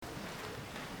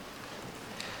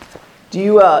Do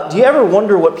you ever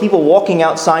wonder what people walking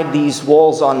outside these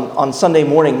walls on Sunday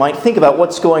morning might think about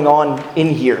what's going on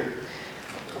in here?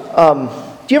 Do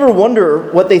you ever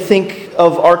wonder what they think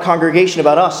of our congregation,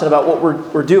 about us, and about what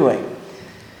we're doing?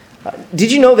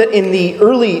 Did you know that in the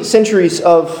early centuries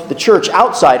of the church,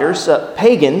 outsiders,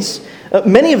 pagans,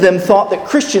 many of them thought that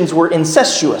Christians were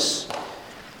incestuous.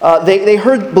 They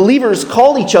heard believers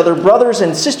call each other brothers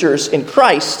and sisters in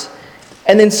Christ,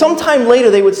 and then sometime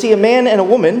later they would see a man and a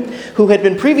woman who had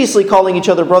been previously calling each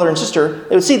other brother and sister,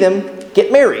 they would see them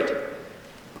get married.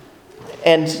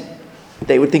 And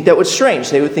they would think that was strange.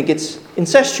 They would think it's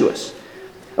incestuous.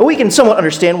 We can somewhat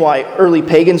understand why early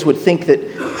pagans would think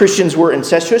that Christians were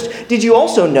incestuous. Did you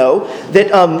also know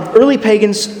that early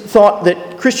pagans thought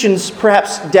that Christians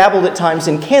perhaps dabbled at times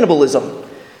in cannibalism?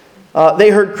 They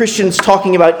heard Christians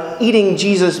talking about eating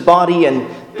Jesus' body and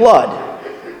blood.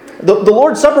 The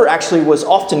Lord's Supper actually was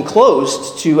often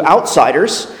closed to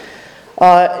outsiders.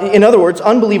 In other words,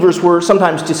 unbelievers were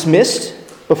sometimes dismissed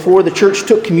before the church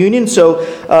took communion, so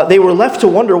they were left to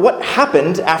wonder what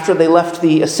happened after they left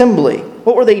the assembly.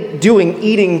 What were they doing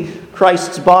eating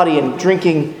Christ's body and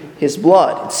drinking his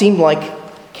blood? It seemed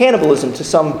like cannibalism to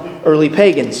some early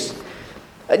pagans.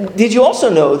 Did you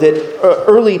also know that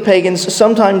early pagans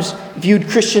sometimes viewed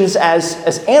Christians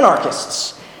as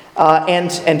anarchists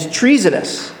and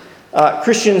treasonous?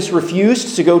 Christians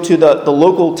refused to go to the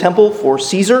local temple for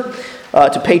Caesar,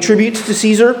 to pay tribute to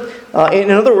Caesar.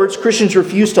 In other words, Christians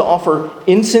refused to offer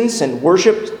incense and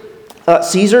worship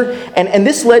Caesar. And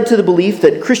this led to the belief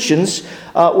that Christians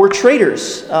were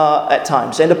traitors at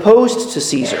times and opposed to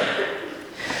Caesar.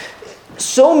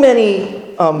 So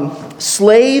many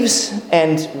slaves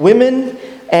and women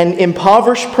and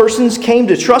impoverished persons came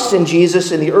to trust in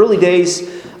Jesus in the early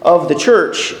days of the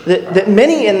church that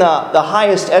many in the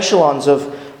highest echelons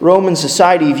of Roman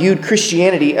society viewed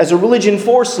Christianity as a religion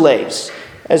for slaves,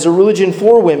 as a religion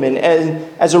for women, and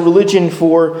as a religion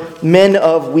for men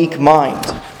of weak mind.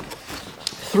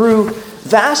 Through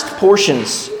vast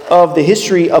portions of the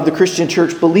history of the Christian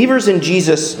church, believers in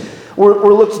Jesus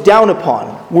were looked down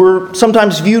upon, were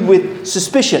sometimes viewed with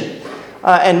suspicion,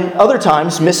 and other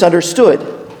times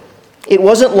misunderstood. It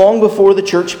wasn't long before the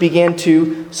church began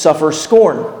to suffer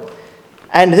scorn,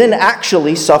 and then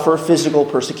actually suffer physical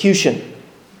persecution.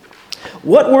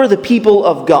 What were the people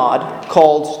of God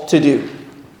called to do?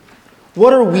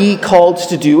 What are we called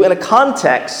to do in a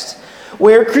context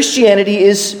where Christianity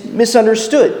is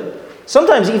misunderstood,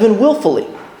 sometimes even willfully?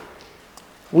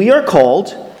 We are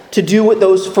called to do what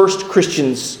those first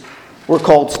Christians were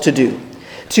called to do,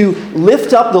 to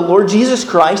lift up the Lord Jesus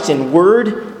Christ in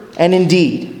word and in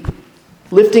deed.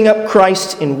 Lifting up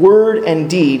Christ in word and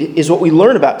deed is what we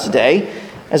learn about today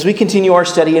as we continue our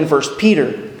study in 1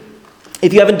 Peter.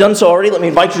 If you haven't done so already, let me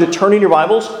invite you to turn in your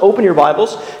Bibles, open your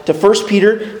Bibles to 1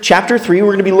 Peter chapter 3. We're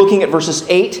going to be looking at verses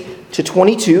 8 to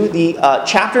 22. The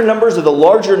chapter numbers are the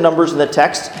larger numbers in the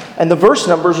text, and the verse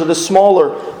numbers are the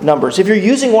smaller numbers. If you're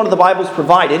using one of the Bibles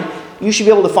provided, you should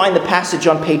be able to find the passage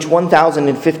on page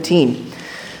 1015.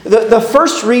 The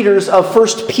first readers of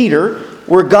 1 Peter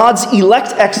were God's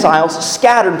elect exiles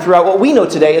scattered throughout what we know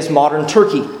today as modern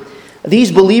Turkey.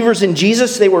 These believers in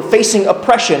Jesus, they were facing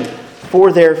oppression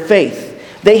for their faith.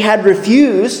 They had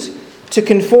refused to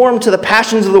conform to the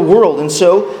passions of the world, and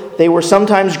so they were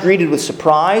sometimes greeted with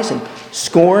surprise and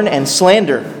scorn and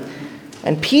slander.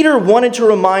 And Peter wanted to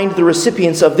remind the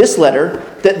recipients of this letter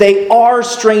that they are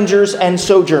strangers and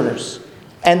sojourners,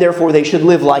 and therefore they should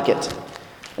live like it.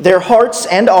 Their hearts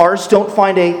and ours don't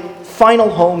find a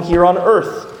final home here on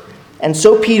earth. And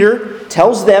so Peter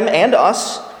tells them and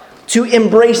us to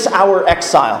embrace our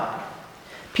exile.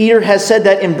 Peter has said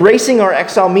that embracing our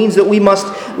exile means that we must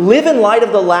live in light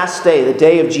of the last day, the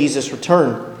day of Jesus'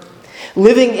 return.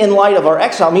 Living in light of our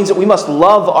exile means that we must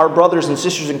love our brothers and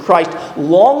sisters in Christ,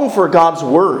 long for God's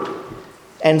word,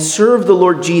 and serve the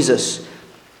Lord Jesus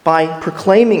by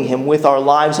proclaiming him with our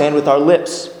lives and with our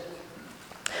lips.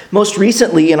 Most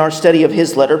recently in our study of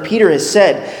his letter, Peter has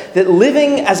said that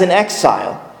living as an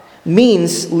exile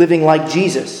means living like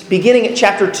Jesus. Beginning at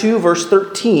chapter 2, verse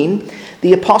 13,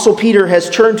 the Apostle Peter has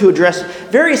turned to address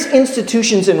various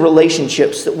institutions and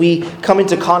relationships that we come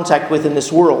into contact with in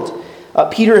this world.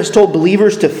 Peter has told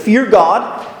believers to fear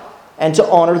God and to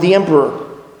honor the emperor.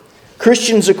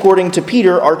 Christians, according to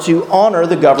Peter, are to honor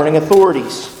the governing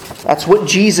authorities. That's what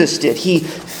Jesus did. He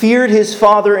feared his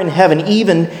Father in heaven,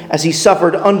 even as he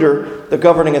suffered under the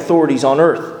governing authorities on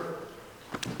earth.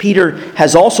 Peter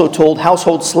has also told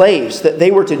household slaves that they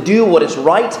were to do what is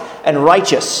right and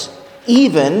righteous,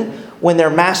 even when their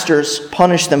masters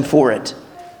punish them for it.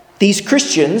 These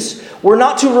Christians were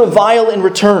not to revile in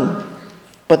return,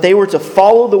 but they were to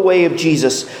follow the way of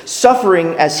Jesus,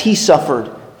 suffering as he suffered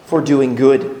for doing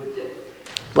good.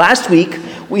 Last week,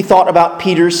 we thought about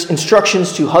Peter's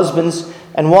instructions to husbands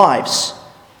and wives.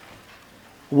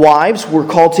 Wives were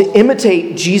called to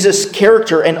imitate Jesus'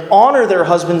 character and honor their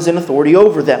husbands in authority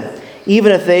over them,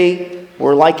 even if they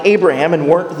were like Abraham and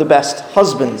weren't the best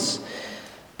husbands.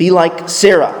 Be like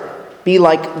Sarah, be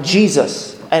like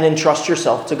Jesus, and entrust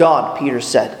yourself to God, Peter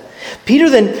said. Peter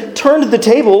then turned the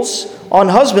tables on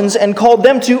husbands and called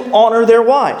them to honor their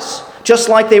wives, just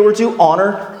like they were to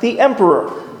honor the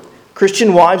emperor.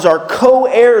 Christian wives are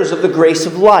co-heirs of the grace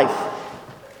of life.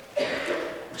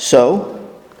 So,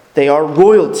 they are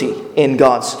royalty in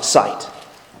God's sight.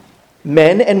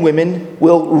 Men and women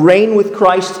will reign with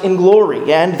Christ in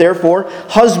glory, and therefore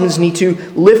husbands need to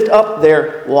lift up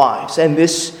their wives. And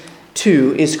this,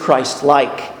 too, is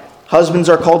Christ-like. Husbands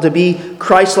are called to be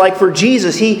Christ-like for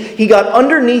Jesus. He got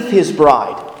underneath his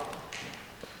bride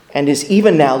and is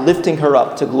even now lifting her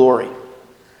up to glory.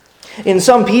 In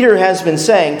sum, Peter has been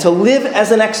saying, to live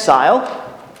as an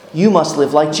exile, you must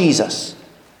live like Jesus.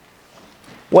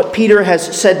 What Peter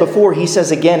has said before, he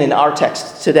says again in our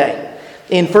text today.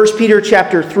 In 1 Peter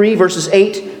chapter 3, verses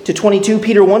 8 to 22,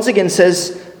 Peter once again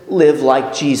says, live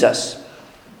like Jesus.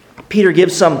 Peter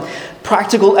gives some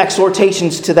practical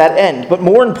exhortations to that end, but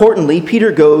more importantly,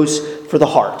 Peter goes for the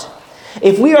heart.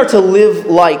 If we are to live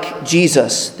like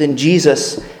Jesus, then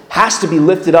Jesus has to be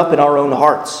lifted up in our own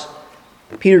hearts.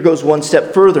 Peter goes one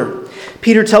step further.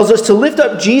 Peter tells us to lift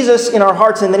up Jesus in our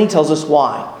hearts, and then he tells us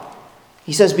why.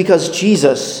 He says, because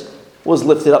Jesus was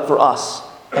lifted up for us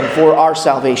and for our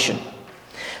salvation.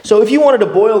 So if you wanted to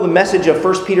boil the message of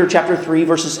 1 Peter chapter 3,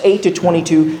 verses 8 to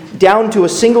 22, down to a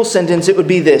single sentence, it would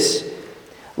be this: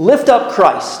 lift up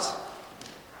Christ,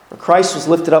 for Christ was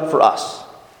lifted up for us.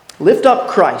 Lift up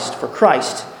Christ, for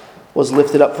Christ was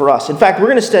lifted up for us. In fact, we're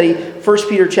going to study 1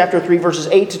 Peter chapter 3, verses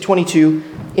 8 to 22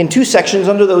 in two sections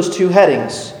under those two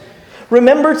headings.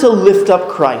 Remember to lift up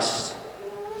Christ.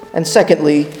 And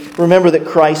secondly, remember that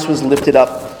Christ was lifted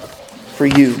up for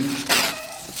you.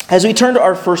 As we turn to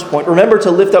our first point, remember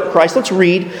to lift up Christ. Let's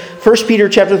read 1 Peter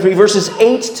chapter 3, verses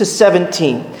 8 to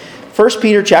 17. 1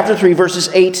 Peter chapter 3, verses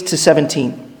 8 to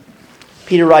 17.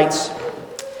 Peter writes,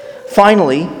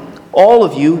 finally, all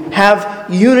of you have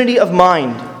unity of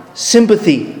mind,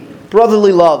 sympathy,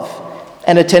 brotherly love,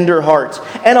 and a tender heart,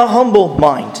 and a humble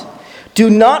mind. Do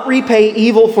not repay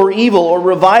evil for evil or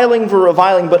reviling for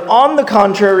reviling, but on the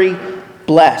contrary,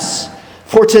 bless.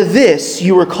 For to this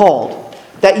you were called,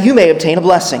 that you may obtain a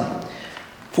blessing.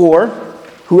 For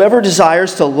whoever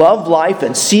desires to love life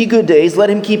and see good days, let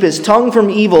him keep his tongue from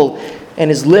evil and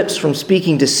his lips from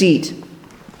speaking deceit.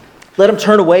 Let him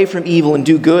turn away from evil and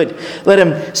do good. Let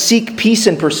him seek peace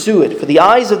and pursue it. For the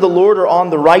eyes of the Lord are on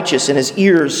the righteous, and his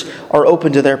ears are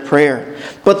open to their prayer.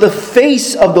 But the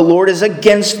face of the Lord is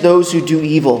against those who do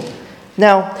evil.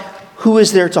 Now, who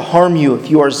is there to harm you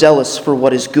if you are zealous for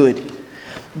what is good?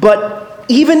 But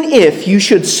even if you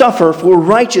should suffer for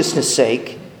righteousness'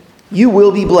 sake, you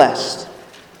will be blessed.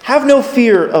 Have no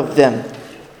fear of them,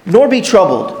 nor be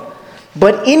troubled.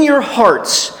 But in your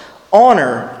hearts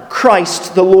honor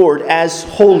Christ the Lord as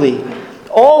holy,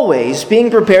 always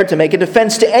being prepared to make a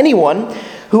defense to anyone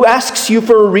who asks you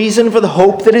for a reason for the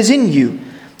hope that is in you.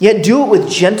 Yet do it with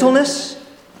gentleness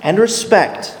and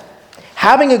respect,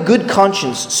 having a good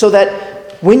conscience, so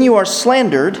that when you are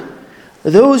slandered,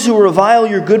 those who revile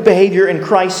your good behavior in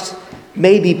Christ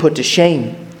may be put to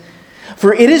shame.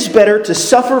 For it is better to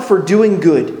suffer for doing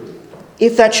good,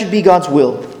 if that should be God's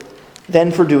will,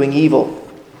 than for doing evil.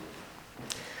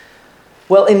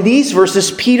 Well, in these verses,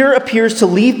 Peter appears to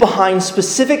leave behind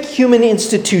specific human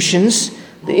institutions,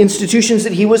 the institutions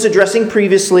that he was addressing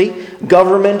previously,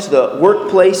 government, the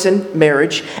workplace, and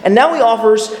marriage. And now he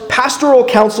offers pastoral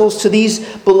counsels to these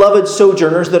beloved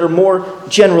sojourners that are more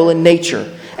general in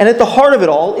nature. And at the heart of it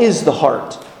all is the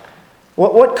heart.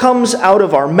 What comes out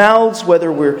of our mouths, whether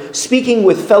we're speaking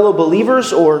with fellow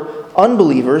believers or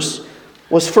unbelievers,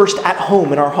 was first at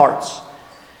home in our hearts.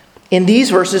 In these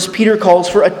verses, Peter calls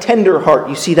for a tender heart.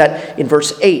 You see that in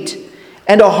verse 8.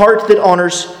 And a heart that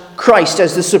honors Christ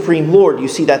as the supreme Lord. You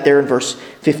see that there in verse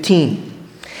 15.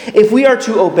 If we are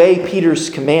to obey Peter's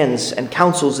commands and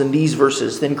counsels in these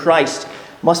verses, then Christ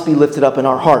must be lifted up in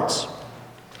our hearts.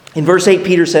 In verse 8,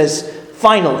 Peter says,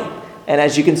 finally. And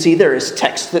as you can see, there is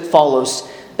text that follows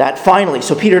that finally.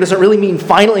 So Peter doesn't really mean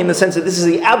finally in the sense that this is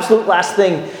the absolute last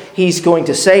thing he's going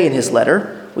to say in his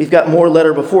letter. We've got more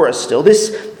letter before us still.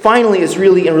 This finally is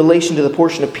really in relation to the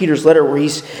portion of Peter's letter where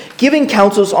he's giving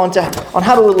counsels on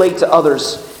how to relate to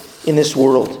others in this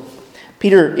world.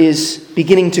 Peter is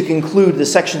beginning to conclude the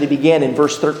section that began in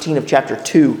verse 13 of chapter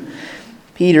 2.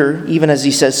 Peter, even as he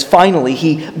says finally,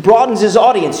 he broadens his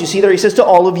audience. You see there, he says to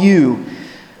all of you.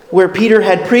 Where Peter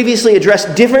had previously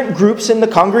addressed different groups in the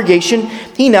congregation,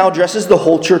 he now addresses the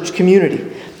whole church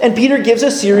community. And Peter gives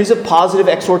a series of positive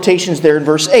exhortations there in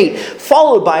verse 8,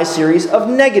 followed by a series of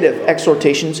negative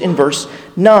exhortations in verse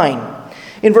 9.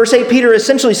 In verse 8, Peter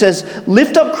essentially says,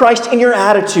 lift up Christ in your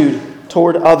attitude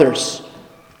toward others.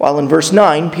 While in verse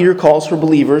 9, Peter calls for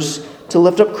believers to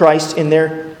lift up Christ in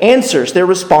their answers, their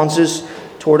responses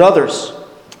toward others.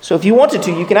 So if you wanted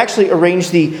to, you can actually arrange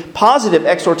the positive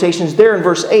exhortations there in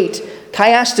verse 8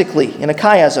 chiastically, in a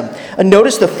chiasm. And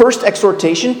notice the first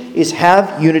exhortation is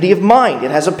have unity of mind. It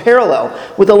has a parallel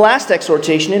with the last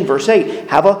exhortation in verse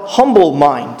 8, have a humble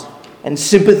mind. And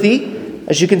sympathy,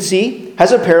 as you can see,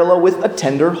 has a parallel with a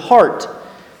tender heart.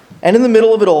 And in the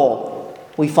middle of it all,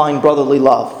 we find brotherly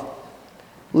love.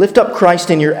 Lift up Christ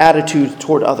in your attitude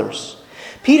toward others.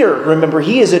 Peter, remember,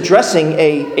 he is addressing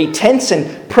a tense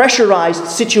and pressurized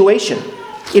situation.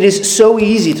 It is so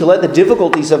easy to let the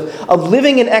difficulties of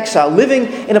living in exile, living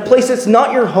in a place that's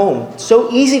not your home, it's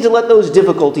so easy to let those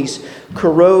difficulties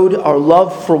corrode our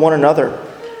love for one another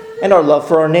and our love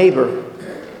for our neighbor.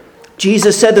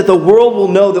 Jesus said that the world will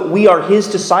know that we are his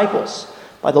disciples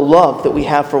by the love that we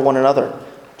have for one another.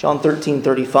 John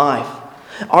 13:35.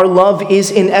 Our love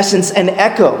is in essence an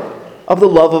echo of the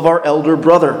love of our elder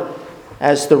brother,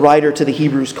 as the writer to the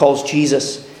Hebrews calls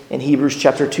Jesus in Hebrews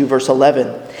chapter 2, verse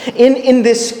 11. In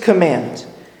this command,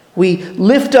 we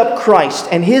lift up Christ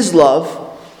and his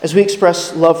love as we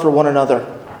express love for one another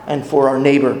and for our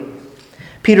neighbor.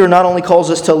 Peter not only calls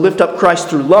us to lift up Christ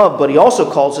through love, but he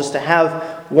also calls us to have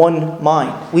one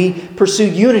mind. We pursue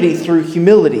unity through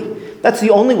humility. That's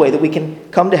the only way that we can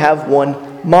come to have one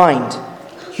mind.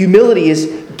 Humility is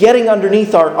getting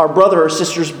underneath our brother or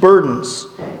sister's burdens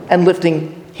and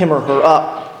lifting him or her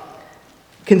up,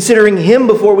 considering him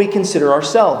before we consider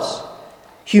ourselves.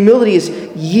 Humility is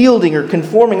yielding or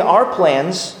conforming our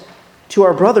plans to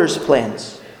our brother's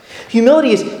plans.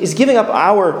 Humility is giving up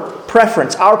our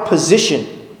preference, our position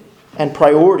and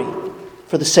priority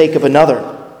for the sake of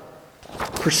another.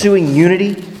 Pursuing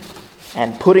unity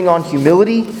and putting on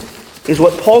humility is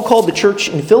what Paul called the church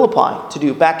in Philippi to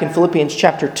do back in Philippians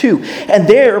chapter 2. And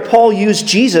there, Paul used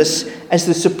Jesus as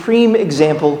the supreme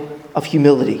example of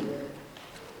humility.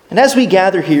 And as we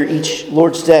gather here each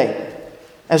Lord's Day,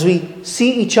 as we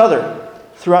see each other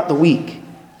throughout the week,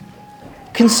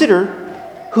 consider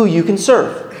who you can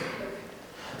serve.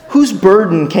 Whose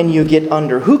burden can you get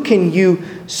under? Who can you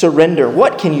surrender?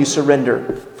 What can you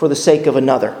surrender for the sake of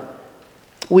another?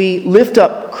 We lift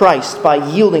up Christ by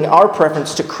yielding our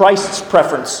preference to Christ's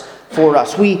preference for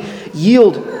us. We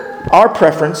yield our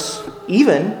preference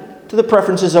even to the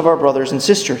preferences of our brothers and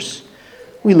sisters.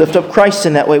 We lift up Christ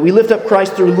in that way. We lift up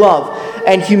Christ through love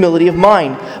and humility of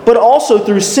mind, but also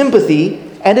through sympathy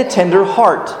and a tender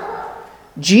heart.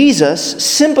 Jesus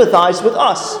sympathized with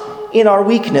us in our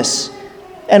weakness,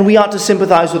 and we ought to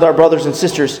sympathize with our brothers and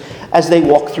sisters as they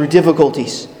walk through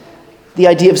difficulties. The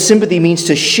idea of sympathy means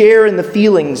to share in the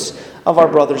feelings of our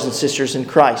brothers and sisters in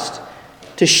Christ.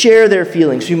 To share their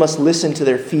feelings, we must listen to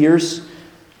their fears,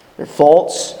 their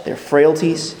faults, their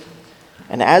frailties.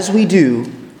 And as we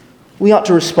do, we ought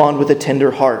to respond with a tender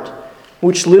heart,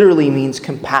 which literally means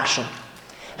compassion.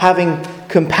 Having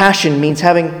compassion means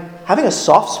having a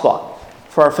soft spot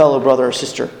for our fellow brother or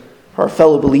sister, for our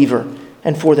fellow believer,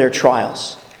 and for their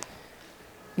trials.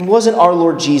 And wasn't our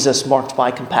Lord Jesus marked by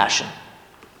compassion?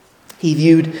 He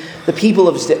viewed the people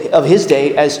of his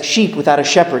day as sheep without a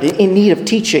shepherd, in need of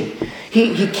teaching.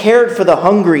 He cared for the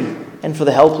hungry and for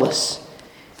the helpless.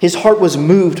 His heart was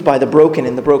moved by the broken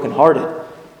and the brokenhearted.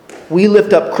 We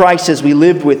lift up Christ as we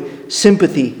lived with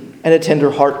sympathy and a tender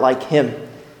heart like him.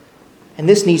 And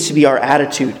this needs to be our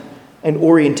attitude and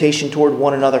orientation toward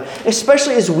one another,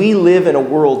 especially as we live in a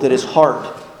world that is hard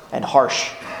and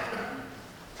harsh.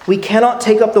 We cannot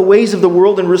take up the ways of the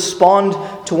world and respond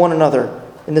to one another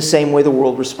in the same way the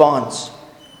world responds.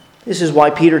 This is why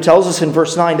Peter tells us in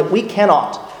verse 9 that we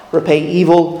cannot repay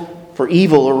evil for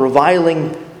evil or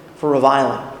reviling for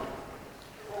reviling.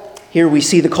 Here we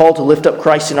see the call to lift up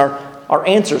Christ in our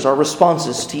answers, our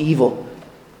responses to evil.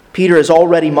 Peter has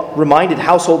already reminded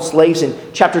household slaves in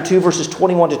chapter 2, verses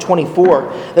 21 to 24,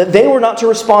 that they were not to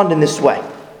respond in this way.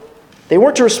 They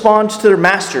weren't to respond to their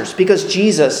masters because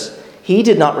Jesus, he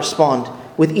did not respond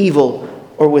with evil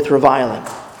or with reviling.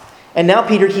 And now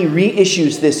Peter, he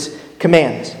reissues this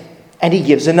command, and he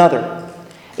gives another.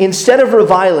 Instead of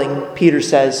reviling, Peter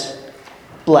says,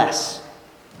 bless.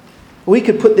 We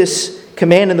could put this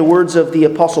command in the words of the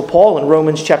Apostle Paul in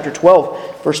Romans chapter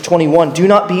 12, verse 21. Do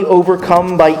not be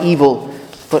overcome by evil,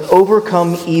 but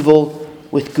overcome evil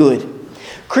with good.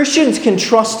 Christians can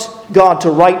trust God to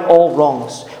right all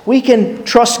wrongs. We can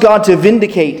trust God to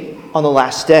vindicate on the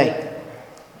last day.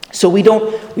 So we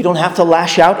don't have to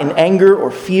lash out in anger or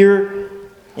fear.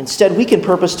 Instead, we can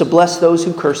purpose to bless those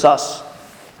who curse us.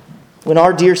 When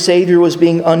our dear Savior was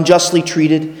being unjustly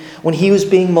treated, when he was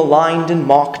being maligned and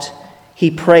mocked, he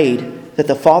prayed that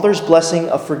the Father's blessing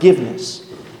of forgiveness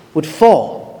would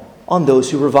fall on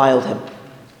those who reviled him.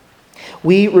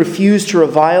 We refuse to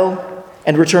revile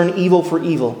and return evil for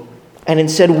evil, and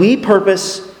instead we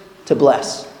purpose to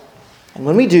bless. And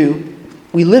when we do,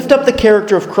 we lift up the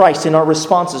character of Christ in our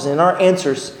responses and in our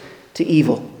answers to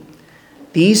evil.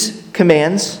 These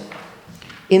commands,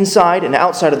 inside and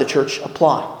outside of the church,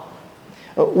 apply.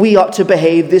 We ought to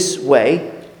behave this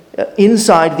way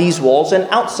inside these walls and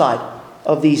outside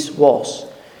of these walls.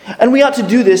 And we ought to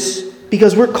do this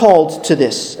because we're called to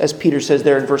this, as Peter says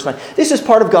there in verse 9. This is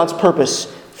part of God's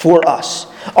purpose for us.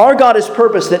 Our God has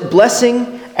purposed that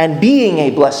blessing and being a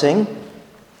blessing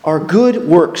are good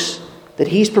works that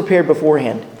he's prepared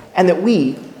beforehand, and that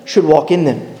we should walk in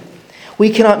them.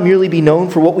 We cannot merely be known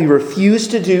for what we refuse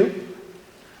to do,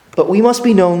 but we must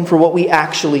be known for what we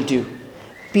actually do,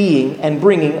 being and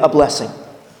bringing a blessing.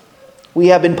 We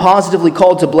have been positively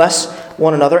called to bless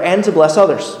one another and to bless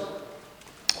others.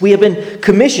 We have been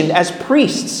commissioned as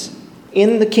priests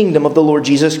in the kingdom of the Lord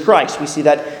Jesus Christ. We see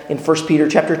that in 1 Peter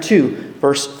chapter 2,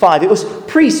 verse 5. It was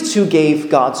priests who gave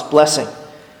God's blessing.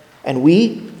 And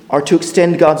we are to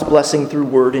extend God's blessing through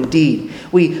word and deed.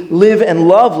 We live and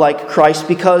love like Christ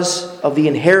because of the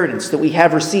inheritance that we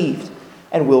have received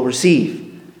and will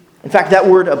receive. In fact, that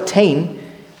word obtain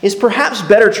is perhaps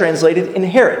better translated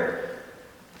inherit.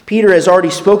 Peter has already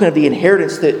spoken of the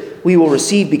inheritance that we will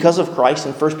receive because of Christ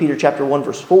in 1 Peter chapter 1,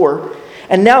 verse 4.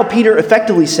 And now Peter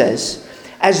effectively says,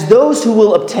 as those who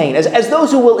will obtain, as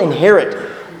those who will inherit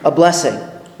a blessing,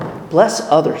 bless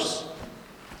others.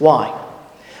 Why?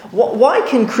 Why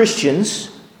can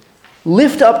Christians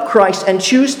lift up Christ and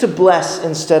choose to bless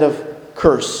instead of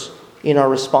curse in our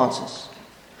responses?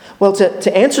 Well,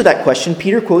 to answer that question,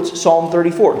 Peter quotes Psalm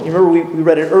 34. You remember we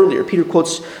read it earlier. Peter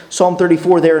quotes Psalm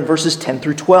 34 there in verses 10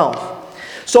 through 12.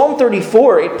 Psalm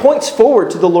 34, it points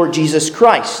forward to the Lord Jesus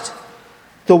Christ,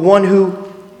 the one who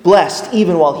blessed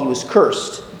even while he was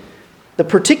cursed. The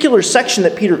particular section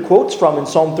that Peter quotes from in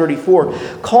Psalm 34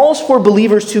 calls for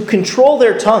believers to control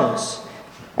their tongues,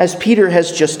 as Peter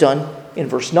has just done in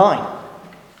verse 9.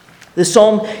 The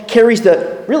psalm carries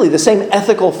the same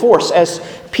ethical force as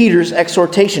Peter's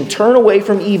exhortation. Turn away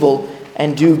from evil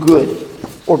and do good,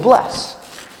 or bless.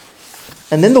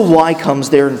 And then the why comes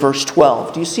there in verse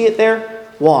 12. Do you see it there?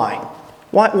 Why?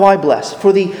 Why bless?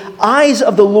 For the eyes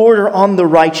of the Lord are on the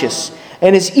righteous,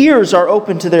 and his ears are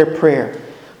open to their prayer.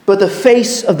 But the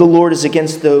face of the Lord is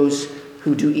against those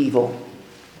who do evil.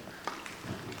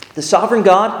 The sovereign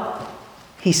God,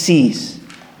 he sees.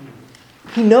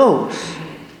 He knows.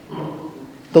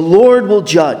 The Lord will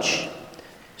judge.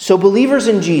 So believers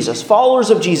in Jesus, followers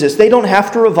of Jesus, they don't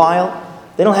have to revile.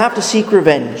 They don't have to seek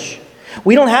revenge.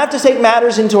 We don't have to take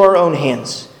matters into our own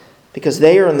hands, because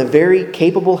they are in the very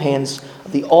capable hands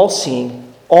of the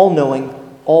all-seeing,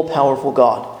 all-knowing, all-powerful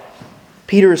God.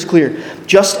 Peter is clear.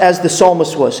 Just as the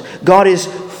psalmist was, God is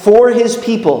for his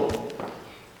people,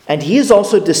 and he is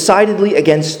also decidedly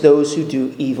against those who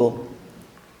do evil.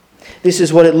 This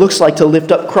is what it looks like to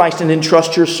lift up Christ and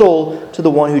entrust your soul to the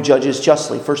one who judges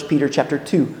justly. 1 Peter chapter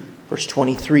 2, verse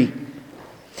 23.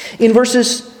 In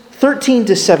verses 13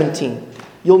 to 17,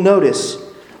 you'll notice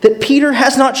that Peter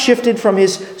has not shifted from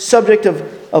his subject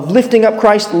of lifting up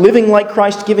Christ, living like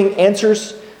Christ, giving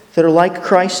answers that are like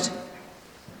Christ.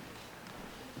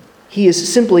 He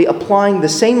is simply applying the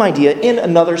same idea in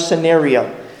another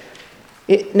scenario.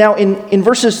 Now, in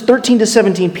verses 13 to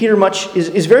 17, Peter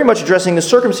is very much addressing the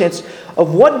circumstance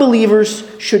of what believers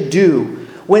should do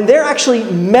when they're actually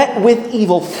met with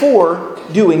evil for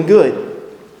doing good.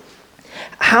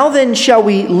 How then shall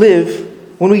we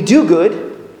live when we do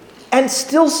good and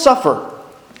still suffer?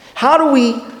 How do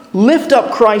we lift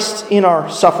up Christ in our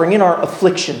suffering, in our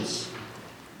afflictions?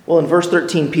 Well, in verse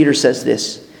 13, Peter says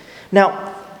this.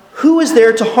 Now, who is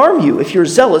there to harm you if you're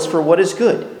zealous for what is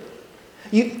good?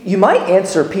 You might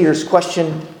answer Peter's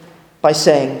question by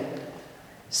saying,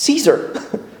 Caesar.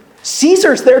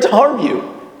 Caesar's there to harm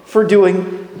you for doing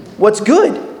what's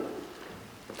good.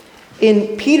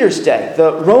 In Peter's day,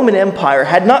 the Roman Empire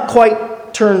had not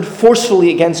quite turned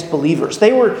forcefully against believers.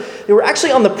 They were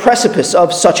actually on the precipice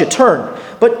of such a turn.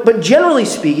 But generally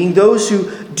speaking, those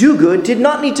who do good did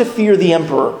not need to fear the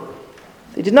emperor.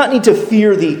 They did not need to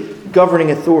fear the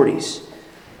governing authorities.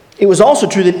 It was also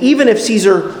true that even if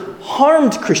Caesar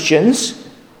harmed Christians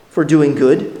for doing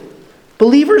good,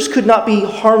 Believers could not be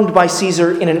harmed by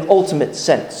Caesar in an ultimate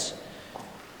sense.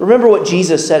 Remember what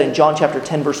Jesus said in John chapter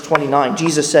 10, verse 29.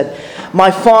 Jesus said, "My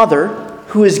Father,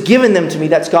 who has given them to me,"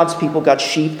 that's God's people, God's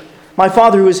sheep, "my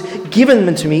Father who has given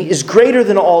them to me is greater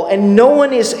than all, and no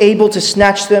one is able to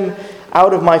snatch them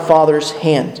out of my Father's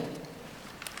hand."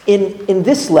 In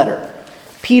this letter,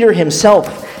 Peter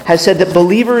himself has said that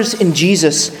believers in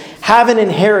Jesus have an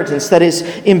inheritance that is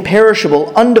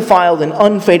imperishable, undefiled, and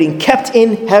unfading, kept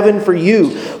in heaven for you,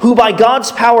 who by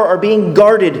God's power are being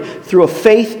guarded through a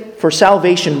faith for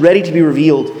salvation, ready to be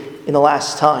revealed in the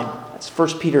last time. That's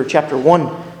 1 Peter chapter 1,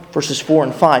 verses 4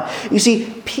 and 5. You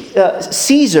see,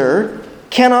 Caesar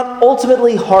cannot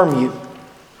ultimately harm you,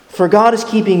 for God is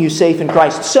keeping you safe in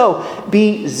Christ. So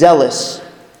be zealous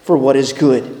for what is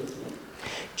good.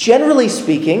 Generally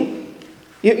speaking,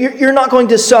 you're not going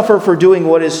to suffer for doing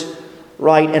what is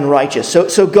right and righteous.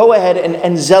 So go ahead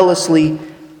and zealously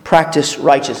practice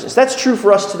righteousness. That's true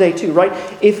for us today too, right?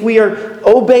 If we are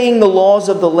obeying the laws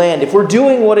of the land, if we're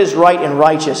doing what is right and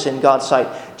righteous in God's sight,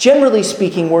 generally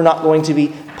speaking, we're not going to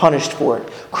be punished for it.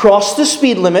 Cross the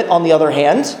speed limit, on the other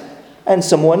hand, and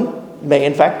someone may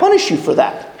in fact punish you for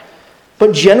that.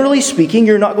 But generally speaking,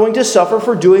 you're not going to suffer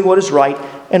for doing what is right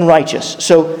and righteous.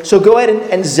 So go ahead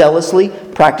and zealously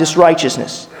practice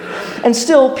righteousness. And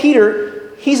still,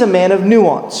 Peter, he's a man of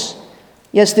nuance.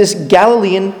 Yes, this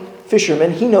Galilean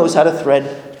fisherman, he knows how to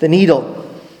thread the needle.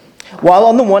 While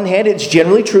on the one hand, it's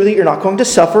generally true that you're not going to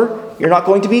suffer, you're not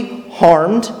going to be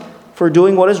harmed for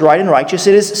doing what is right and righteous,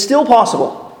 it is still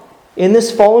possible in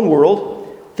this fallen world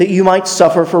that you might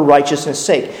suffer for righteousness'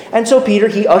 sake. And so Peter,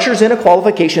 he ushers in a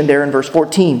qualification there in verse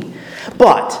 14.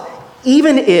 But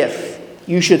even if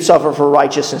you should suffer for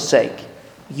righteousness' sake,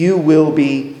 you will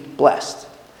be blessed.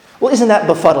 Well, isn't that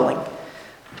befuddling?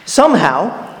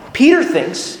 Somehow, Peter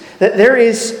thinks that there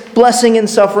is blessing in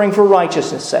suffering for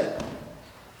righteousness' sake.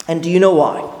 And do you know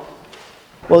why?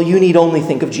 Well, you need only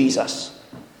think of Jesus.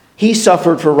 He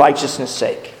suffered for righteousness'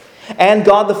 sake. And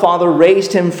God the Father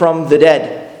raised him from the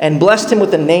dead and blessed him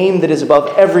with a name that is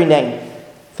above every name.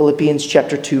 Philippians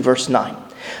chapter 2, verse 9.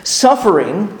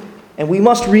 Suffering, and we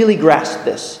must really grasp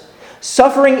this,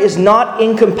 suffering is not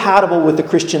incompatible with the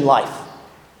Christian life.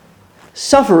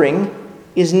 Suffering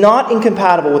is not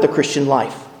incompatible with the Christian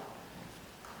life.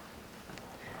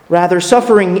 Rather,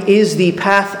 suffering is the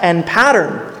path and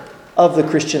pattern of the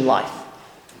Christian life,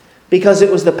 because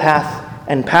it was the path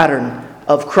and pattern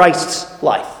of Christ's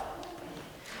life.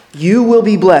 You will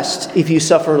be blessed if you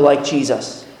suffer like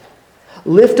Jesus.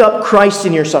 Lift up Christ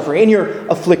in your suffering, in your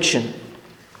affliction.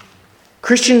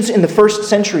 Christians in the first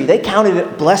century, they counted it a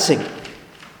blessing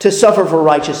to suffer for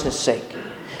righteousness' sake.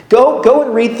 Go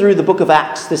and read through the book of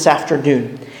Acts this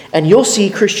afternoon, and you'll see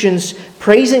Christians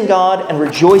praising God and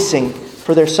rejoicing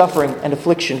for their suffering and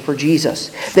affliction for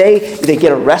Jesus. They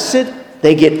get arrested,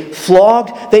 they get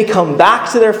flogged, they come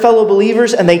back to their fellow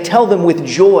believers, and they tell them with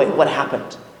joy what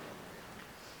happened.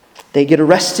 They get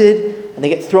arrested, and they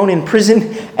get thrown in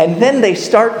prison, and then they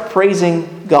start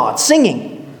praising God,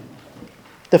 singing.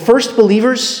 The first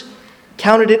believers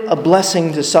counted it a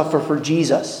blessing to suffer for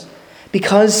Jesus,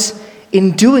 because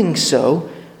in doing so,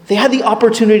 they had the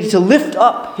opportunity to lift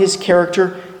up his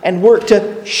character and work,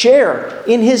 to share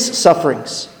in his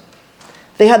sufferings.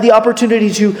 They had the opportunity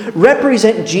to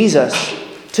represent Jesus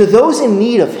to those in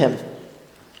need of him.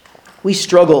 We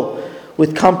struggle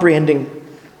with comprehending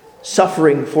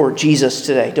suffering for Jesus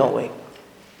today, don't we?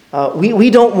 We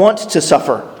don't want to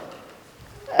suffer.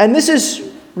 And this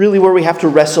is really where we have to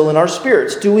wrestle in our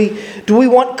spirits. Do we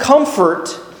want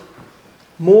comfort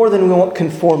more than we want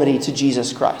conformity to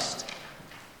Jesus Christ?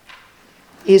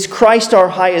 Is Christ our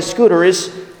highest good, or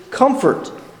is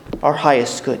comfort our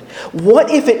highest good? What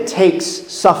if it takes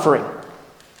suffering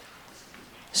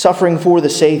for the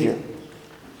Savior,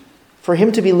 for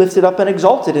him to be lifted up and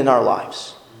exalted in our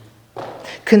lives?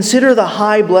 Consider the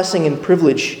high blessing and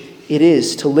privilege it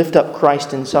is to lift up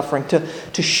Christ in suffering,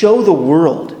 to show the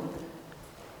world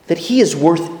that he is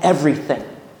worth everything,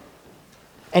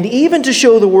 and even to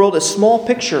show the world a small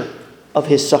picture of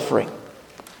his suffering.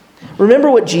 Remember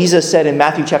what Jesus said in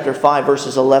Matthew chapter 5,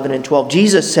 verses 11 and 12.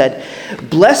 Jesus said,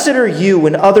 "Blessed are you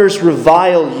when others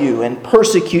revile you and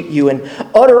persecute you and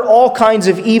utter all kinds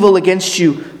of evil against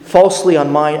you falsely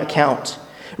on my account.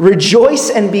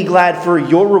 Rejoice and be glad, for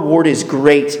your reward is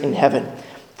great in heaven.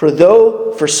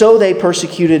 For so they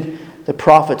persecuted the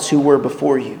prophets who were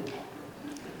before you."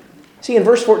 See, in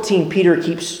verse 14, Peter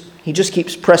just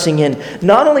keeps pressing in.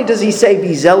 Not only does he say,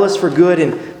 be zealous for good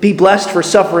and be blessed for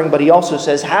suffering, but he also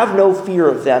says, have no fear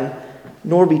of them,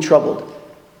 nor be troubled.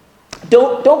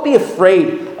 Don't be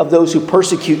afraid of those who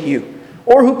persecute you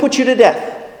or who put you to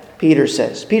death. Peter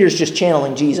says. Peter's just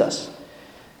channeling Jesus.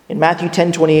 In Matthew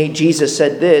 10:28, Jesus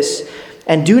said this,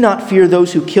 "And do not fear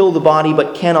those who kill the body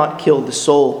but cannot kill the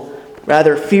soul.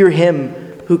 Rather, fear him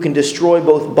who can destroy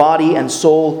both body and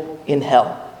soul in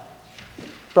hell."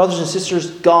 Brothers and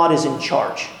sisters, God is in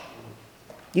charge.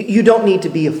 You don't need to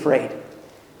be afraid.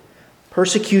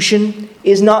 Persecution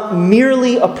is not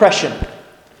merely oppression.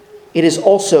 It is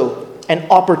also an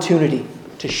opportunity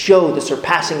to show the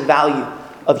surpassing value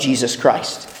of Jesus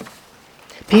Christ.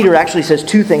 Peter actually says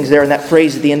two things there in that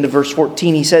phrase at the end of verse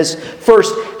 14. He says,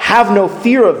 first, have no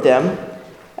fear of them.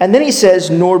 And then he says,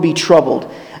 nor be troubled.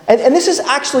 And this is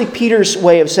actually Peter's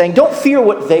way of saying, don't fear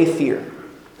what they fear.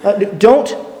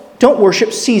 Don't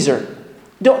worship Caesar.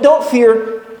 Don't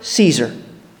fear Caesar.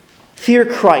 Fear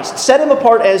Christ. Set him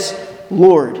apart as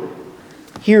Lord.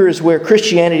 Here is where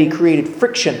Christianity created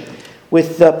friction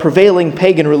with the prevailing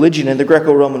pagan religion in the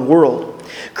Greco-Roman world.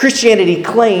 Christianity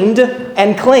claimed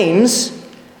and claims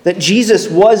that Jesus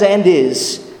was and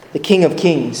is the King of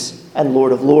Kings and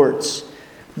Lord of Lords.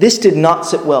 This did not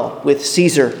sit well with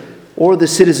Caesar or the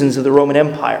citizens of the Roman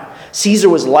Empire. Caesar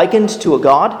was likened to a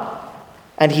god,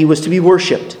 and he was to be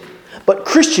worshipped. But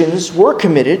Christians were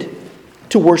committed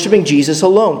to worshiping Jesus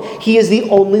alone. He is the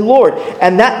only Lord,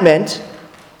 and that meant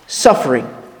suffering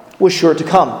was sure to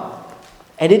come.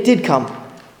 And it did come.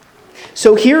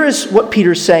 So here is what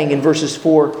Peter's saying in verses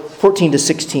 14 to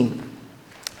 16.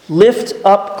 Lift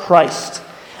up Christ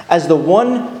as the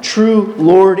one true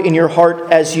Lord in your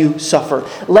heart as you suffer.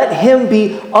 Let him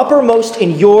be uppermost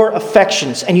in your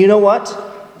affections. And you know what?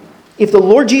 If the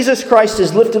Lord Jesus Christ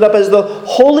is lifted up as the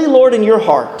holy Lord in your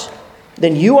heart,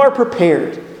 then you are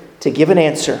prepared to give an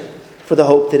answer for the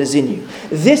hope that is in you.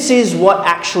 This is what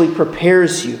actually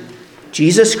prepares you.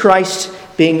 Jesus Christ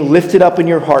being lifted up in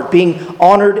your heart, being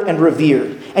honored and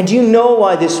revered. And do you know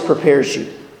why this prepares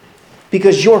you?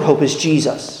 Because your hope is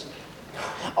Jesus.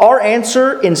 Our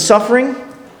answer in suffering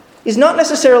is not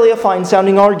necessarily a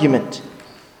fine-sounding argument.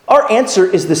 Our answer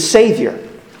is the Savior,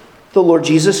 the Lord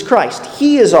Jesus Christ.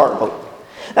 He is our hope.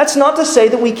 That's not to say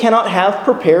that we cannot have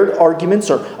prepared arguments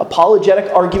or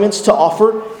apologetic arguments to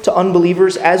offer to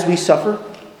unbelievers as we suffer.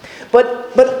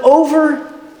 But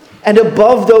over and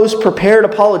above those prepared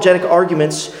apologetic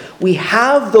arguments, we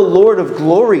have the Lord of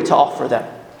glory to offer them.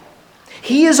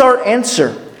 He is our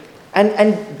answer.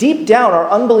 And deep down, our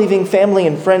unbelieving family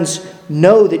and friends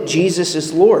know that Jesus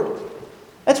is Lord.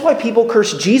 That's why people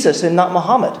curse Jesus and not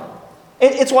Muhammad.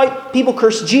 It's why people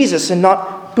curse Jesus and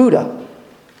not Buddha.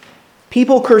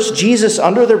 People curse Jesus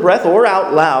under their breath or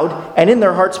out loud and in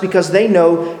their hearts because they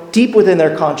know deep within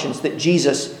their conscience that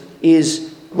Jesus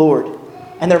is Lord.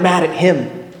 And they're mad at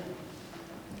him.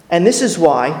 And this is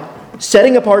why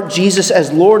setting apart Jesus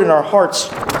as Lord in our hearts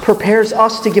prepares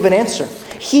us to give an answer.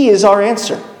 He is our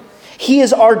answer. He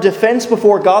is our defense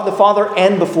before God the Father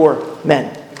and before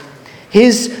men.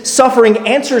 His suffering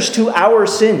answers to our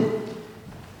sin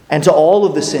and to all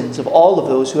of the sins of all of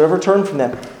those who ever turn from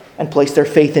them and place their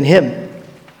faith in him.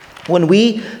 When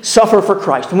we suffer for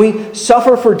Christ, when we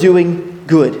suffer for doing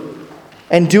good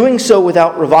and doing so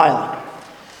without reviling,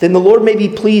 then the Lord may be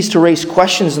pleased to raise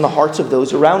questions in the hearts of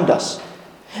those around us.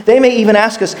 They may even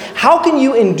ask us, how can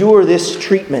you endure this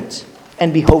treatment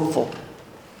and be hopeful?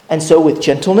 And so with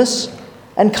gentleness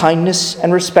and kindness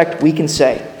and respect we can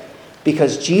say,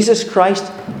 because Jesus Christ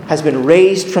has been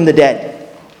raised from the dead,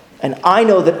 and I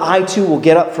know that I too will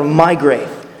get up from my grave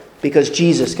because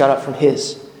Jesus got up from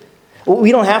his.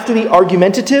 We don't have to be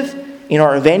argumentative in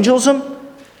our evangelism,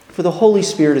 for the Holy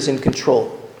Spirit is in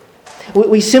control.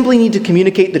 We simply need to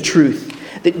communicate the truth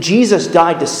that Jesus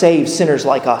died to save sinners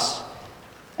like us,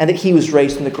 and that he was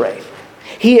raised from the grave.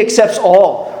 He accepts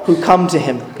all who come to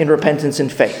him in repentance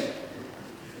and faith.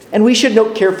 And we should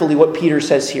note carefully what Peter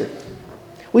says here.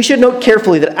 We should note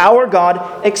carefully that our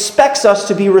God expects us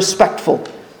to be respectful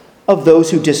of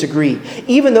those who disagree,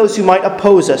 even those who might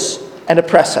oppose us and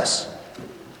oppress us.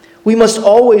 We must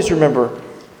always remember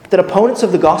that opponents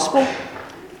of the gospel,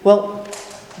 well,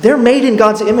 they're made in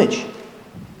God's image.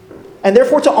 And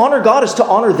therefore to honor God is to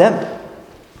honor them.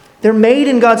 They're made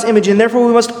in God's image, and therefore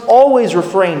we must always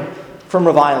refrain from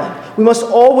reviling. We must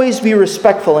always be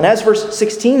respectful. And as verse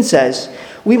 16 says,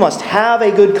 we must have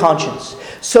a good conscience,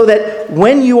 so that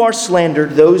when you are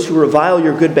slandered, those who revile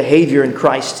your good behavior in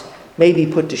Christ may be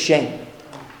put to shame.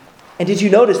 And did you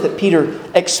notice that Peter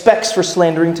expects for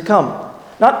slandering to come?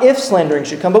 Not if slandering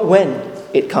should come, but when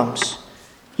it comes.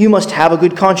 You must have a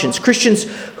good conscience. Christians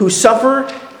who suffer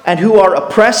and who are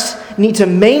oppressed need to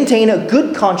maintain a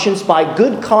good conscience by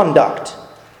good conduct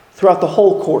throughout the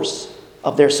whole course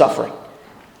of their suffering.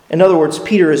 In other words,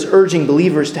 Peter is urging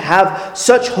believers to have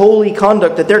such holy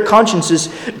conduct that their consciences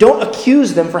don't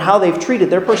accuse them for how they've treated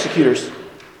their persecutors.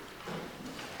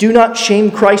 Do not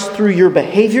shame Christ through your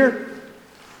behavior.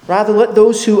 Rather, let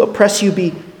those who oppress you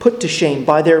be put to shame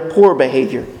by their poor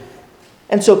behavior.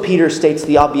 And so Peter states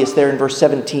the obvious there in verse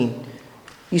 17.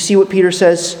 You see what Peter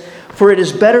says? For it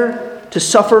is better to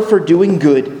suffer for doing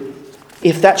good,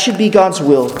 if that should be God's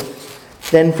will,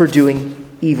 than for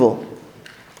doing evil.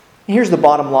 And here's the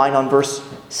bottom line on verse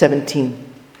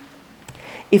 17.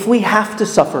 If we have to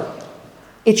suffer,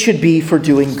 it should be for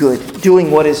doing good,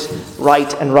 doing what is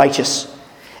right and righteous.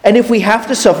 And if we have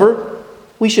to suffer,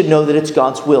 we should know that it's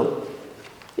God's will.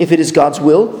 If it is God's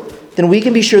will, then we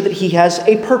can be sure that He has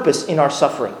a purpose in our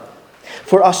suffering,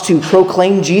 for us to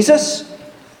proclaim Jesus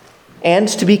and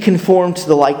to be conformed to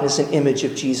the likeness and image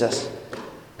of Jesus.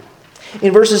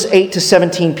 In verses 8 to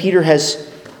 17, Peter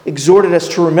has exhorted us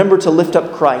to remember to lift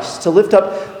up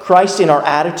Christ in our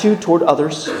attitude toward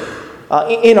others,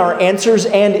 in our answers,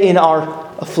 and in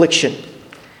our affliction.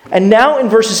 And now in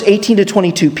verses 18 to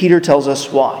 22, Peter tells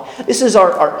us why. This is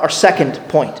our second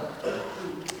point.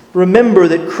 Remember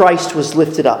that Christ was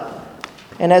lifted up.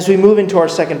 And as we move into our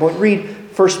second point, read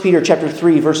 1 Peter chapter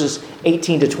 3, verses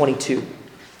 18 to 22.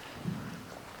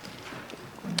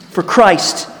 For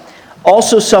Christ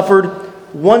also suffered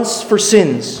once for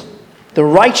sins, the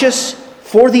righteous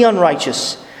for the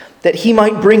unrighteous, that He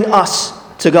might bring us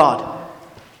to God,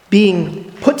 being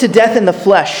put to death in the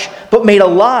flesh, but made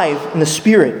alive in the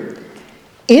Spirit,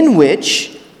 in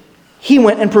which He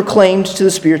went and proclaimed to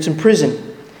the spirits in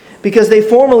prison, because they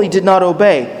formerly did not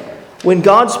obey, when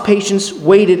God's patience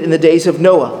waited in the days of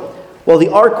Noah, while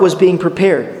the ark was being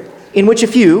prepared, in which a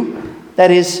few,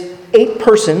 that is, 8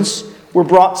 persons, were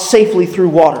brought safely through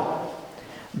water.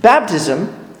 Baptism,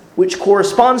 which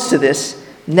corresponds to this,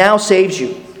 now saves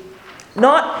you,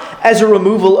 not as a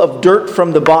removal of dirt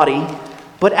from the body,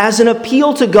 but as an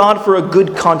appeal to God for a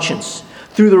good conscience,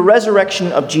 through the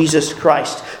resurrection of Jesus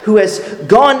Christ, who has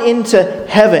gone into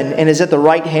heaven and is at the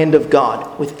right hand of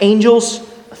God, with angels,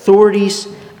 authorities,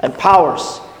 and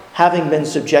powers having been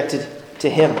subjected to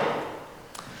Him.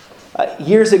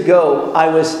 Years ago, I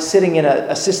was sitting in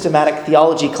a systematic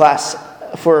theology class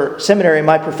for seminary.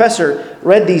 My professor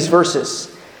read these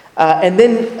verses. And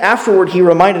then afterward, he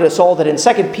reminded us all that in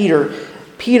 2 Peter,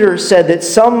 Peter said that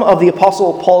some of the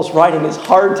Apostle Paul's writing is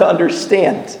hard to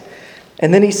understand.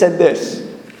 And then he said this,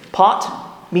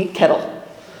 pot, meet kettle.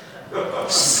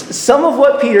 Some of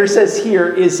what Peter says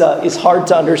here is hard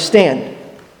to understand.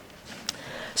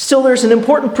 Still, there's an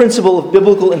important principle of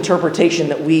biblical interpretation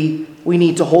that we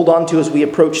need to hold on to as we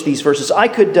approach these verses. I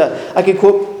could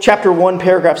quote chapter 1,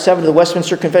 paragraph 7 of the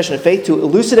Westminster Confession of Faith to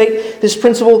elucidate this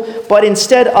principle, but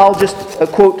instead I'll just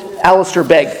quote Alistair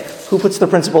Begg, who puts the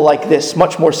principle like this,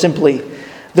 much more simply.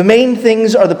 The main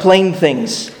things are the plain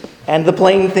things, and the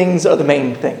plain things are the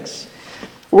main things.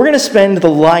 We're going to spend the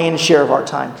lion's share of our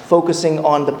time focusing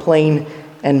on the plain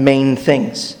and main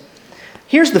things.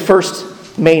 Here's the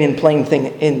first main and plain thing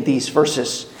in these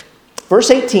verses. Verse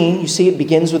 18, you see it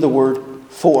begins with the word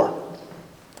for.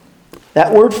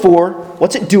 That word for,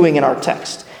 what's it doing in our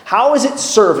text? How is it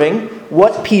serving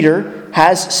what Peter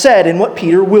has said and what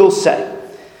Peter will say?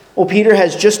 Well, Peter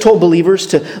has just told believers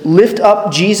to lift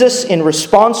up Jesus in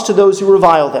response to those who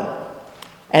revile them.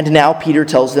 And now Peter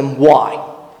tells them why.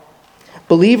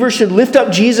 Believers should lift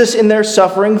up Jesus in their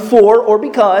suffering for or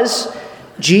because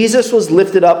Jesus was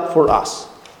lifted up for us.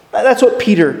 That's what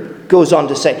Peter goes on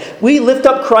to say. We lift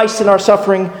up Christ in our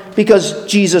suffering because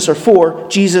Jesus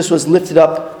was lifted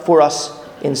up for us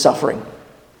in suffering.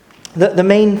 The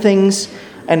main things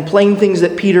and plain things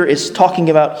that Peter is talking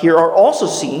about here are also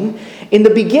seen in the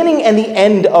beginning and the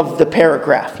end of the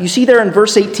paragraph. You see there in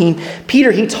verse 18,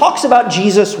 Peter, he talks about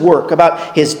Jesus' work,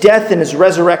 about His death and His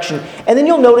resurrection. And then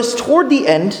you'll notice toward the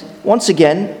end, once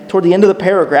again, toward the end of the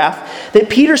paragraph, that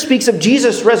Peter speaks of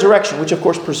Jesus' resurrection, which of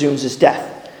course presumes His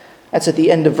death. That's at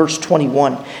the end of verse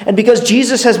 21. And because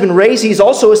Jesus has been raised, He's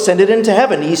also ascended into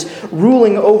heaven. He's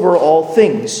ruling over all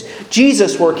things.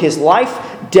 Jesus' work, His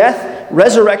life, death,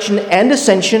 resurrection, and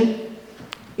ascension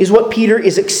is what Peter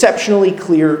is exceptionally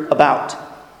clear about.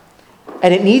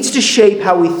 And it needs to shape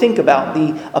how we think about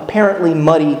the apparently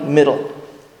muddy middle.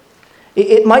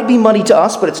 It might be muddy to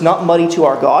us, but it's not muddy to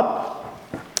our God.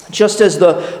 Just as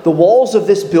the walls of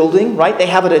this building, right, they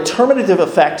have a determinative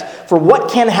effect for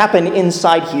what can happen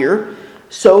inside here,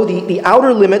 so the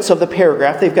outer limits of the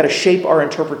paragraph, they've got to shape our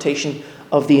interpretation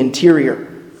of the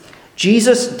interior.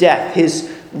 Jesus' death,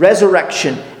 His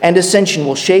resurrection and ascension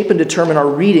will shape and determine our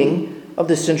reading of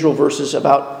the central verses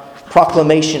about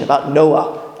proclamation, about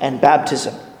Noah and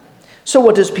baptism. So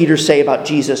what does Peter say about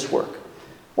Jesus' work?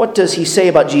 What does he say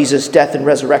about Jesus' death and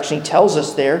resurrection? He tells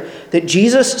us there that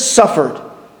Jesus suffered.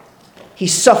 He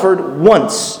suffered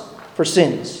once for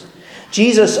sins.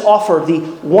 Jesus offered the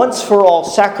once-for-all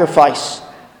sacrifice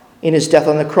in his death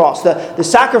on the cross. The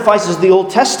sacrifices of the Old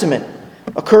Testament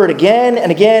occurred again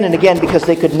and again and again because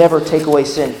they could never take away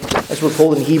sin, as we're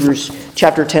told in Hebrews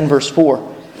chapter 10, verse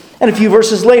 4. And a few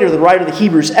verses later, the writer of the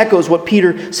Hebrews echoes what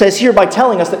Peter says here by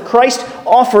telling us that Christ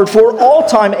offered for all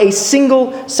time a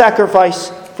single sacrifice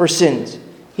for sins.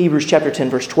 Hebrews chapter 10,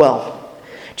 verse 12.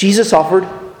 Jesus offered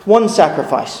one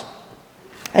sacrifice.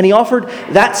 And he offered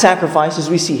that sacrifice, as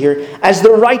we see here, as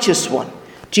the righteous one.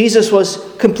 Jesus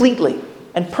was completely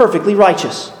and perfectly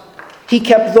righteous. He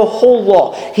kept the whole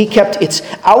law. He kept its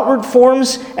outward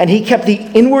forms, and he kept the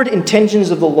inward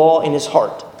intentions of the law in his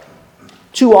heart.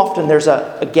 Too often there's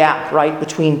a gap, right,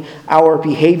 between our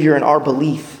behavior and our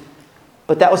belief.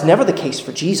 But that was never the case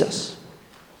for Jesus.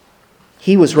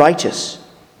 He was righteous.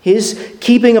 His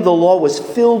keeping of the law was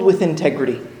filled with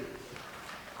integrity.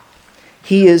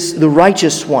 He is the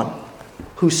righteous one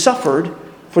who suffered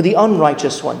for the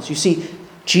unrighteous ones. You see,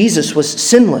 Jesus was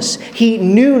sinless. He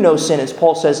knew no sin, as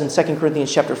Paul says in 2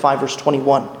 Corinthians chapter 5, verse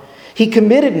 21. He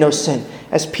committed no sin,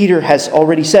 as Peter has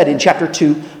already said in chapter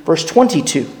 2, verse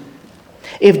 22.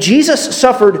 If Jesus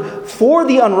suffered for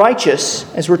the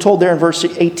unrighteous, as we're told there in verse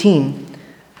 18,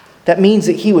 that means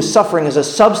that he was suffering as a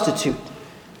substitute.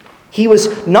 He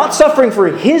was not suffering for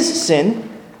his sin,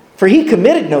 for he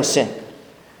committed no sin.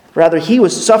 Rather, he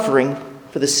was suffering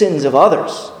for the sins of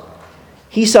others.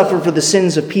 He suffered for the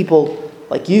sins of people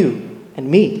like you and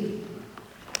me.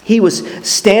 He was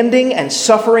standing and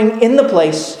suffering in the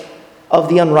place of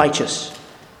the unrighteous.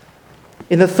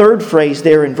 In the third phrase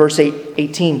there in verse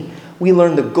 18, we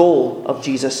learn the goal of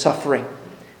Jesus' suffering.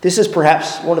 This is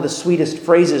perhaps one of the sweetest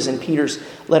phrases in Peter's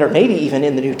letter, maybe even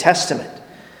in the New Testament.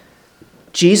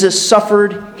 Jesus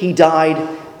suffered, he died,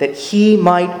 that he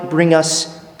might bring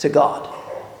us to God.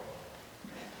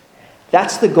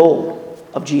 That's the goal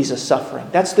of Jesus' suffering.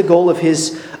 That's the goal of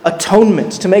his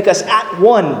atonement, to make us at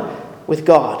one with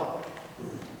God.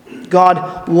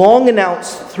 God long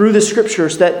announced through the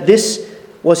Scriptures that this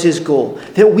was his goal,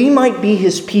 that we might be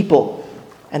his people,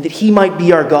 and that he might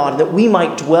be our God, and that we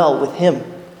might dwell with him.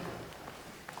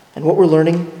 And what we're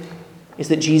learning is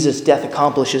that Jesus' death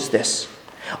accomplishes this.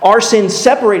 Our sins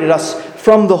separated us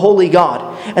from the holy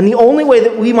God, and the only way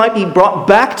that we might be brought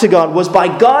back to God was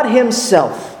by God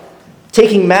himself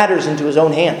taking matters into his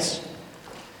own hands.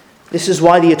 This is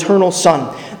why the eternal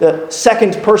Son, the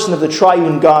second person of the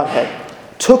triune Godhead,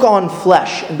 took on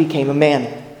flesh and became a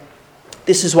man.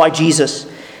 This is why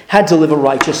Jesus had to live a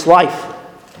righteous life.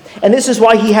 And this is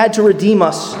why he had to redeem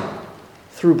us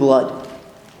through blood.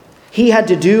 He had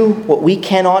to do what we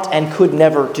cannot and could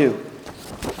never do.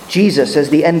 Jesus, as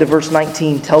the end of verse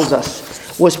 19 tells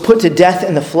us, was put to death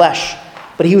in the flesh,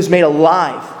 but he was made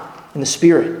alive in the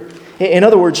Spirit. In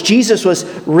other words, Jesus was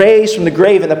raised from the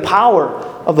grave in the power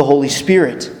of the Holy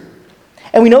Spirit.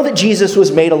 And we know that Jesus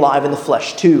was made alive in the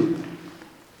flesh too.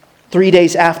 3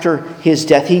 days after his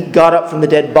death, he got up from the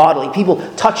dead bodily. People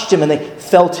touched him and they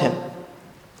felt him.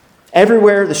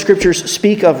 Everywhere the Scriptures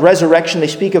speak of resurrection, they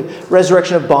speak of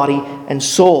resurrection of body and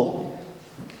soul.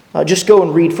 Just go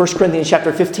and read 1 Corinthians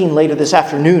chapter 15 later this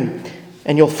afternoon,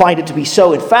 and you'll find it to be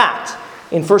so. In fact,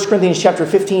 in 1 Corinthians chapter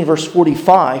 15, verse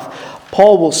 45,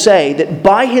 Paul will say that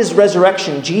by his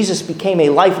resurrection, Jesus became a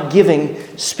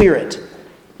life-giving Spirit.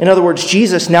 In other words,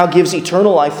 Jesus now gives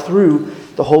eternal life through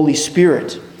the Holy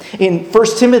Spirit. In 1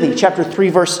 Timothy chapter 3,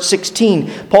 verse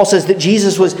 16, Paul says that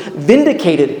Jesus was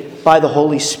vindicated by the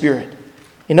Holy Spirit.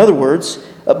 In other words,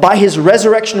 by his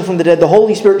resurrection from the dead, the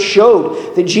Holy Spirit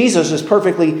showed that Jesus was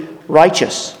perfectly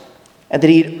righteous and that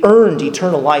he had earned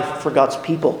eternal life for God's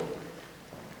people.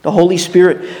 The Holy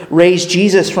Spirit raised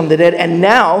Jesus from the dead, and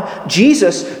now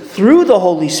Jesus, through the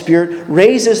Holy Spirit,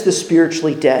 raises the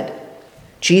spiritually dead.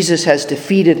 Jesus has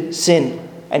defeated sin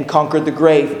and conquered the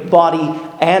grave, body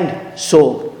and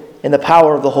soul, in the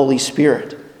power of the Holy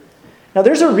Spirit. Now,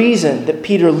 there's a reason that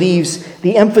Peter leaves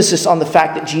the emphasis on the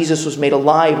fact that Jesus was made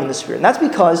alive in the Spirit. And that's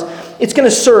because it's going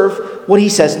to serve what he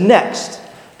says next.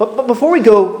 But before we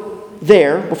go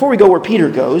there, before we go where Peter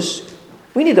goes,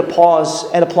 we need to pause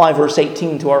and apply verse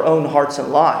 18 to our own hearts and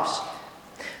lives.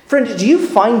 Friend, do you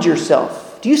find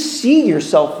yourself, do you see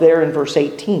yourself there in verse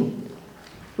 18?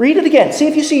 Read it again. See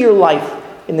if you see your life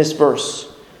in this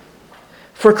verse.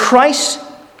 For Christ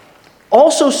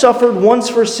also suffered once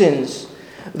for sins,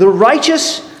 the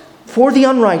righteous for the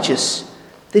unrighteous,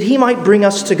 that he might bring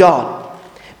us to God,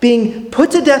 being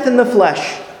put to death in the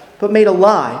flesh, but made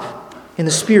alive in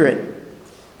the Spirit.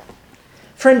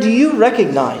 Friend, do you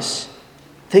recognize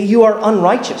that you are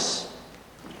unrighteous?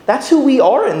 That's who we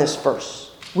are in this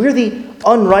verse. We're the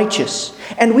unrighteous,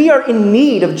 and we are in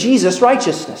need of Jesus'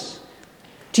 righteousness.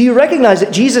 Do you recognize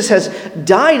that Jesus has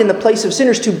died in the place of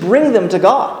sinners to bring them to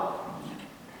God?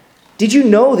 Did you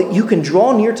know that you can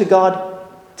draw near to God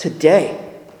today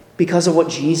because of what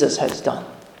Jesus has done?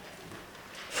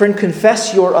 Friend,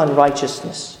 confess your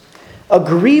unrighteousness.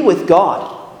 Agree with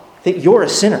God that you're a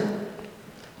sinner,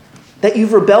 that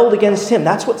you've rebelled against Him.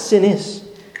 That's what sin is.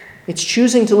 It's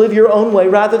choosing to live your own way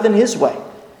rather than His way.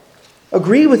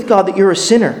 Agree with God that you're a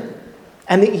sinner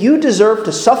and that you deserve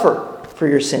to suffer for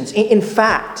your sins. In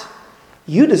fact,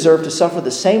 you deserve to suffer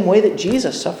the same way that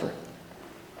Jesus suffered.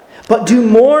 But do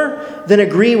more than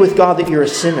agree with God that you're a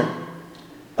sinner.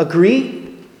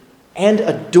 Agree and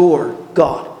adore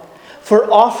God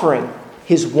for offering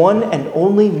His one and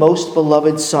only most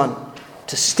beloved Son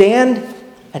to stand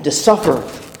and to suffer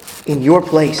in your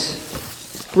place.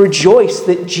 Rejoice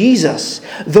that Jesus,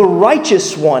 the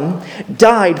righteous one,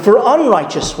 died for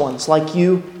unrighteous ones like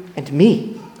you and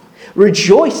me.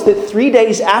 Rejoice that 3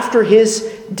 days after His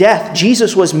death,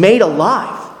 Jesus was made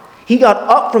alive. He got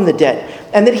up from the dead,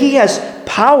 and that He has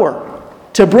power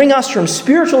to bring us from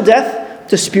spiritual death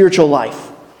to spiritual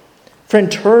life. Friend,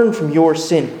 turn from your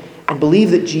sin and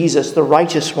believe that Jesus, the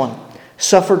righteous one,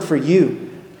 suffered for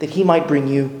you that He might bring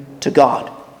you to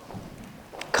God.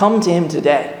 Come to Him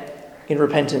today in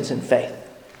repentance and faith.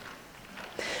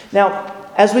 Now,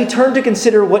 as we turn to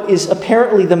consider what is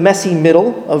apparently the messy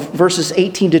middle of verses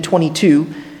 18 to 22,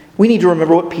 we need to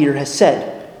remember what Peter has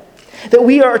said. That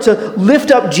we are to lift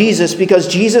up Jesus because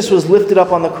Jesus was lifted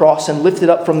up on the cross and lifted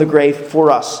up from the grave for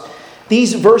us.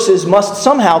 These verses must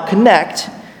somehow connect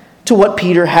to what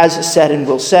Peter has said and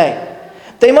will say.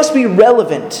 They must be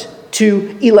relevant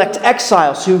to elect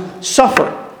exiles who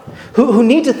suffer, who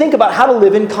need to think about how to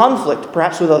live in conflict,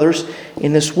 perhaps with others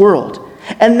in this world.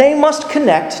 And they must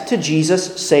connect to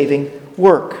Jesus' saving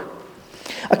work.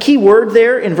 A key word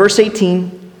there in verse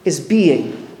 18 is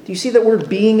being. Do you see that word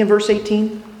being in verse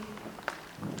 18?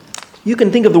 You can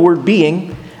think of the word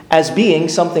being as being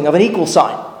something of an equal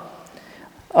sign.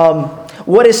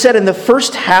 What is said in the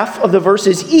first half of the verse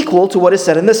is equal to what is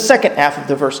said in the second half of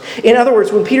the verse. In other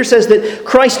words, when Peter says that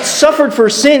Christ suffered for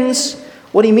sins,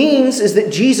 what he means is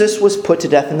that Jesus was put to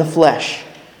death in the flesh.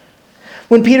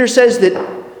 When Peter says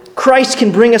that Christ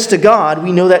can bring us to God,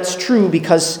 we know that's true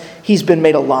because He's been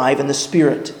made alive in the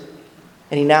Spirit.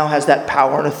 And He now has that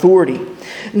power and authority.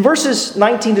 And verses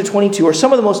 19 to 22 are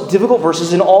some of the most difficult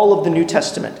verses in all of the New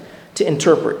Testament to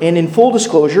interpret. And in full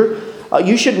disclosure,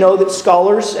 you should know that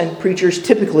scholars and preachers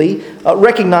typically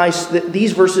recognize that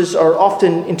these verses are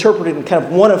often interpreted in kind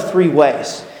of one of three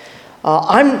ways.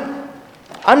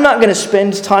 I'm not going to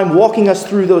spend time walking us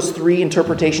through those three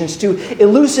interpretations to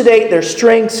elucidate their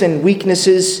strengths and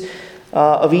weaknesses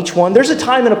of each one. There's a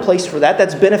time and a place for that.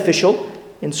 That's beneficial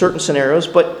in certain scenarios,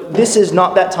 but this is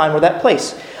not that time or that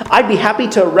place. I'd be happy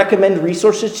to recommend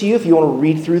resources to you if you want to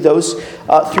read through those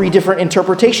three different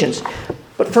interpretations.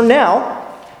 But for now,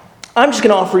 I'm just going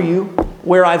to offer you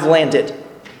where I've landed.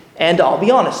 And I'll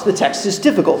be honest, the text is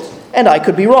difficult, and I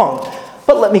could be wrong.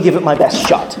 But let me give it my best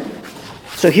shot.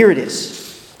 So here it is.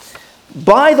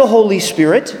 By the Holy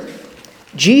Spirit,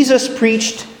 Jesus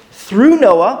preached through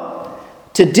Noah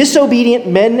to disobedient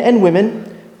men and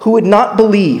women who would not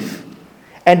believe.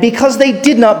 And because they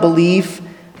did not believe,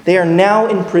 they are now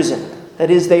in prison. That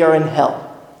is, they are in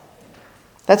hell.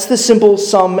 That's the simple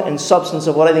sum and substance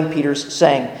of what I think Peter's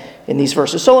saying in these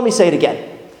verses. So let me say it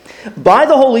again. By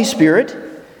the Holy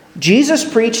Spirit, Jesus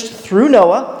preached through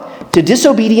Noah to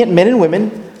disobedient men and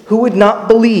women who would not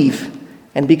believe.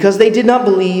 And because they did not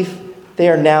believe, they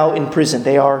are now in prison.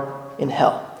 They are in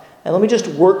hell. And let me just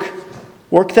work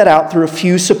that out through a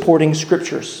few supporting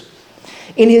scriptures.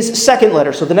 In his second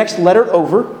letter, so the next letter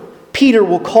over, Peter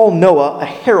will call Noah a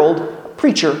herald, a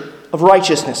preacher of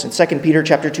righteousness in 2 Peter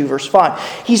chapter 2, verse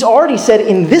 5. He's already said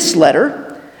in this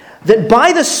letter that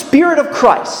by the Spirit of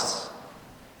Christ,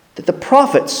 that the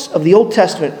prophets of the Old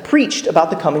Testament preached about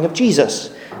the coming of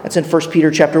Jesus. That's in 1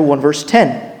 Peter chapter 1, verse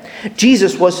 10.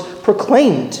 Jesus was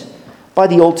proclaimed by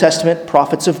the Old Testament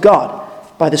prophets of God,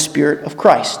 by the Spirit of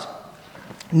Christ.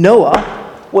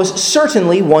 Noah was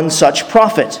certainly one such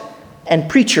prophet and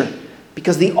preacher,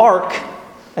 because the ark,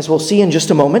 as we'll see in just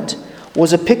a moment,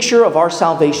 was a picture of our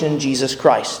salvation in Jesus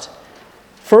Christ.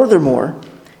 Furthermore,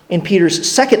 in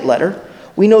Peter's second letter,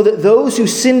 we know that those who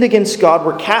sinned against God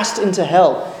were cast into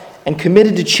hell and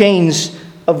committed to chains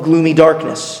of gloomy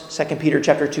darkness. 2 Peter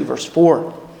chapter 2, verse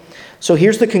 4. So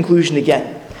here's the conclusion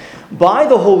again. By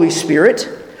the Holy Spirit,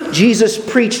 Jesus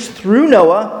preached through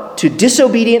Noah to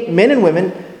disobedient men and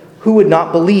women who would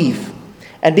not believe.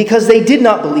 And because they did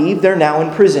not believe, they're now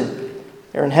in prison.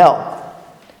 they're in hell.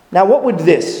 Now what would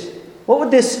this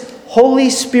Holy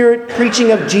Spirit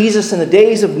preaching of Jesus in the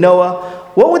days of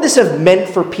Noah, what would this have meant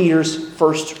for Peter's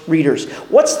first readers?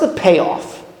 What's the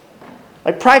payoff?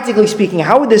 Like, practically speaking,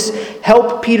 how would this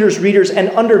help Peter's readers and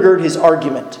undergird his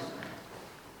argument?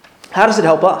 How does it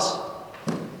help us?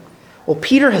 Well,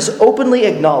 Peter has openly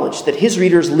acknowledged that his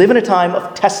readers live in a time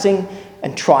of testing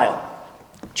and trial,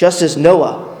 just as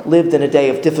Noah lived in a day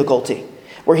of difficulty,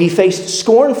 where he faced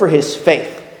scorn for his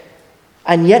faith,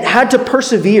 and yet had to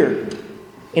persevere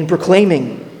in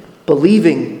proclaiming,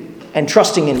 believing, and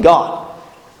trusting in God.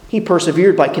 He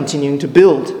persevered by continuing to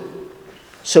build.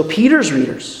 So Peter's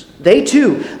readers, they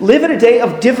too live in a day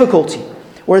of difficulty,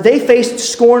 where they faced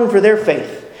scorn for their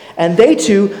faith, and they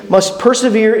too must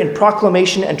persevere in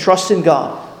proclamation and trust in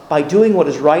God by doing what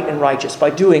is right and righteous, by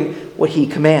doing what He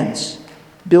commands,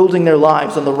 building their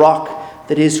lives on the rock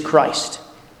that is Christ.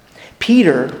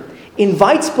 Peter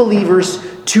invites believers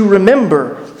to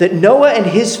remember that Noah and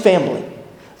his family,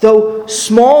 though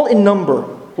small in number,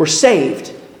 were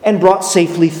saved and brought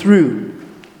safely through.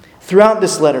 Throughout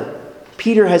this letter,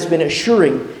 Peter has been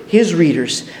assuring his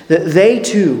readers that they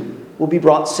too will be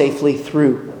brought safely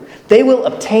through. They will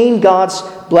obtain God's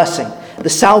blessing, the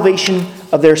salvation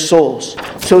of their souls.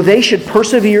 So they should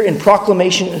persevere in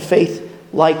proclamation and faith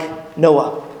like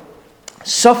Noah.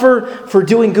 Suffer for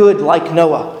doing good like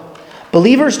Noah.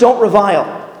 Believers don't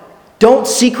revile. Don't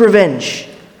seek revenge.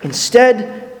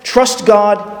 Instead, trust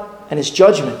God and His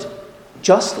judgment,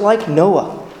 just like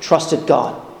Noah trusted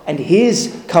God and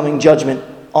His coming judgment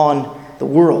on the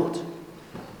world.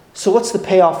 So what's the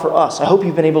payoff for us? I hope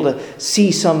you've been able to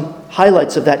see some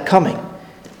highlights of that coming.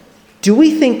 Do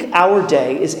we think our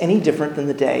day is any different than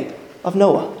the day of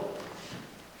Noah?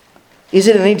 Is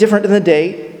it any different than the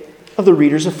day of the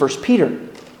readers of 1 Peter?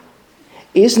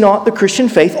 Is not the Christian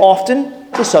faith often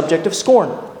the subject of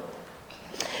scorn?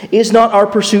 Is not our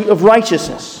pursuit of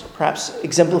righteousness, perhaps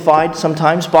exemplified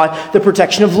sometimes by the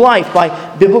protection of life,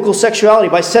 by biblical sexuality,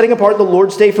 by setting apart the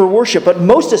Lord's Day for worship, but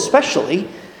most especially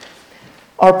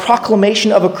our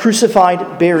proclamation of a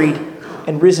crucified, buried,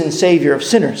 and risen Savior of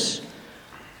sinners?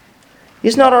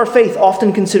 Is not our faith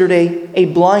often considered a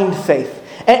blind faith,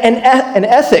 an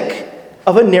ethic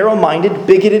of a narrow-minded,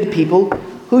 bigoted people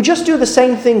who just do the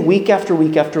same thing week after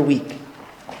week after week?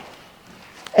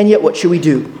 And yet what should we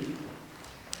do?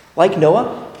 Like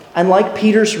Noah and like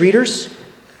Peter's readers,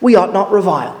 we ought not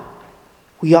revile.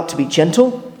 We ought to be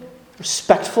gentle,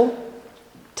 respectful,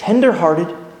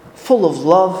 tender-hearted, full of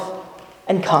love,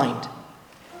 and kind.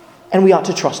 And we ought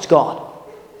to trust God.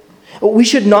 We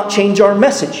should not change our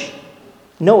message.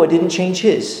 Noah didn't change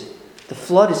his. The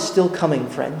flood is still coming,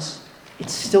 friends.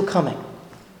 It's still coming.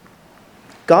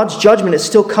 God's judgment is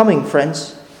still coming,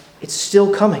 friends. It's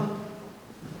still coming.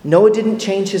 Noah didn't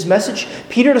change his message.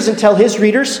 Peter doesn't tell his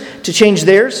readers to change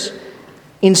theirs.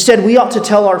 Instead, we ought to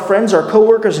tell our friends, our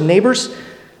co-workers, and neighbors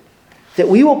that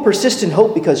we will persist in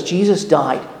hope because Jesus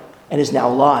died and is now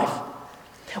alive.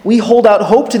 We hold out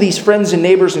hope to these friends and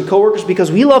neighbors and co-workers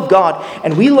because we love God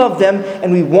and we love them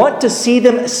and we want to see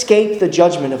them escape the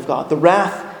judgment of God, the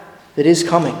wrath that is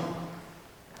coming.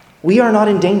 We are not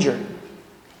in danger.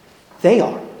 They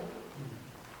are.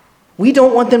 We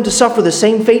don't want them to suffer the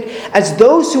same fate as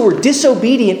those who were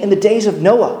disobedient in the days of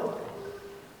Noah.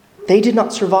 They did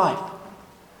not survive.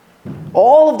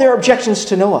 All of their objections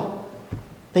to Noah,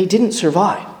 they didn't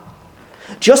survive.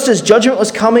 Just as judgment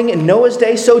was coming in Noah's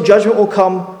day, so judgment will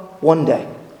come one day.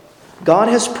 God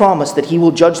has promised that He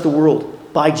will judge the world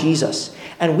by Jesus.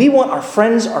 And we want our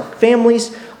friends, our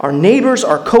families, our neighbors,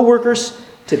 our co-workers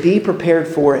to be prepared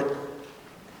for it.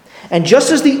 And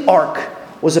just as the ark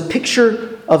was a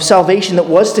picture of salvation that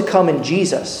was to come in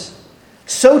Jesus,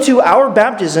 so too our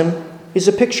baptism is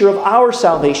a picture of our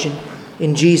salvation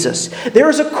in Jesus. There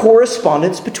is a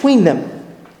correspondence between them.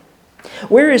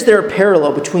 Where is there a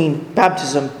parallel between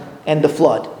baptism and the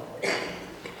flood?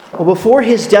 Well, before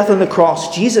His death on the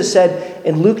cross, Jesus said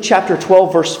in Luke chapter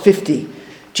 12, verse 50,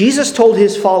 Jesus told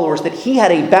His followers that He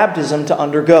had a baptism to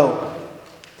undergo.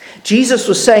 Jesus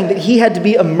was saying that He had to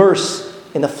be immersed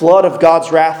in the flood of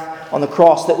God's wrath on the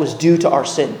cross that was due to our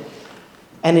sin.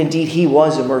 And indeed, He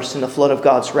was immersed in the flood of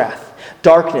God's wrath.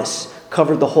 Darkness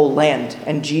covered the whole land,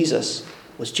 and Jesus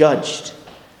was judged.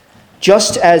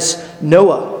 Just as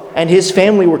Noah and his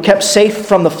family were kept safe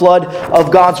from the flood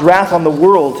of God's wrath on the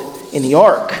world in the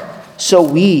ark, so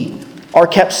we are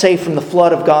kept safe from the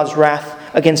flood of God's wrath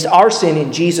against our sin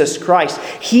in Jesus Christ.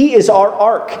 He is our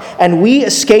ark, and we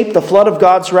escape the flood of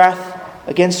God's wrath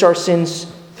against our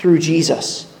sins through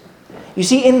Jesus. You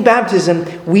see, in baptism,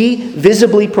 we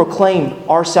visibly proclaim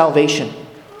our salvation.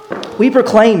 We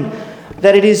proclaim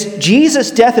that it is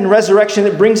Jesus' death and resurrection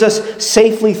that brings us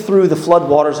safely through the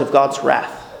floodwaters of God's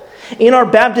wrath. In our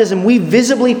baptism, we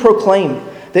visibly proclaim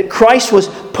that Christ was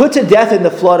put to death in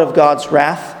the flood of God's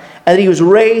wrath, and that he was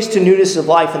raised to newness of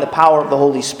life in the power of the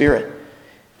Holy Spirit.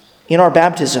 In our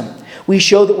baptism, we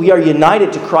show that we are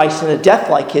united to Christ in a death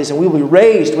like his, and we will be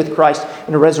raised with Christ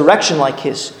in a resurrection like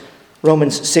his.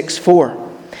 Romans 6:4.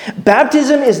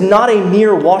 Baptism is not a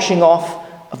mere washing off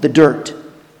of the dirt.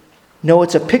 No,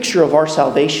 it's a picture of our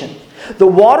salvation. The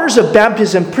waters of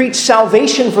baptism preach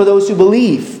salvation for those who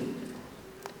believe,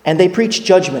 and they preach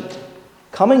judgment,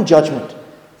 coming judgment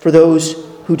for those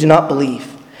who do not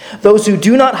believe. Those who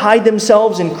do not hide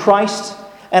themselves in Christ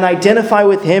and identify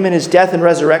with him in his death and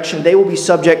resurrection, they will be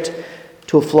subject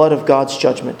to a flood of God's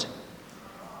judgment.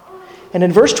 And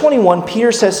in verse 21,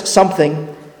 Peter says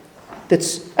something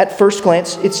that's, at first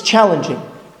glance, it's challenging.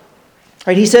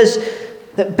 Right? He says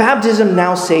that baptism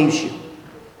now saves you.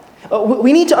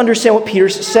 We need to understand what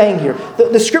Peter's saying here.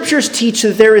 The scriptures teach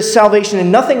that there is salvation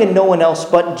in nothing and no one else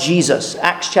but Jesus.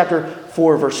 Acts chapter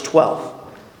 4, verse 12.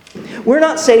 We're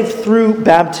not saved through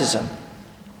baptism.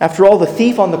 After all, the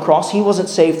thief on the cross, he wasn't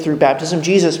saved through baptism.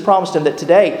 Jesus promised him that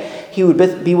today he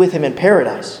would be with him in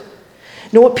paradise.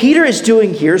 Now, what Peter is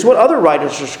doing here is what other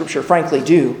writers of Scripture frankly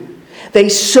do. They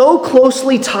so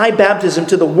closely tie baptism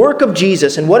to the work of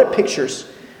Jesus and what it pictures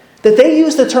that they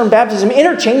use the term baptism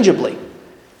interchangeably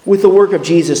with the work of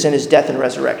Jesus and his death and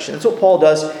resurrection. That's what Paul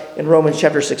does in Romans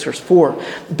chapter 6, verse 4.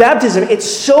 Baptism, it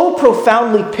so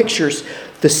profoundly pictures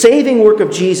the saving work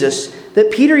of Jesus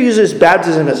that Peter uses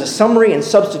baptism as a summary and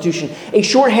substitution, a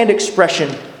shorthand expression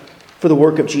for the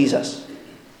work of Jesus.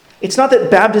 It's not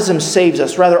that baptism saves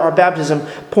us, rather our baptism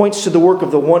points to the work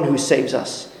of the one who saves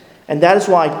us. And that is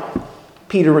why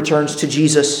Peter returns to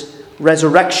Jesus'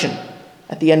 resurrection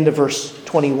at the end of verse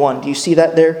 21. Do you see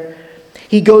that there?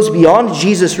 He goes beyond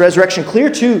Jesus' resurrection, clear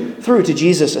through to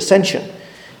Jesus' ascension.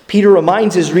 Peter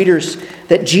reminds his readers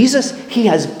that Jesus, he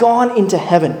has gone into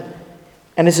heaven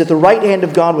and is at the right hand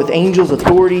of God with angels,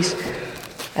 authorities,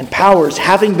 and powers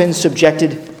having been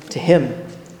subjected to him.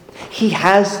 He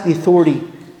has the authority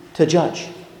to judge.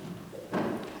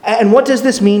 And what does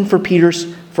this mean for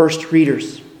Peter's first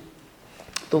readers?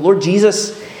 The Lord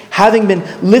Jesus, having been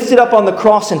lifted up on the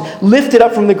cross and lifted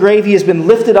up from the grave, he has been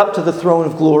lifted up to the throne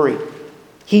of glory.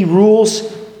 He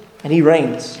rules and he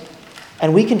reigns.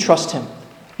 And we can trust him,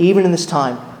 even in this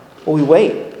time while we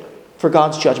wait for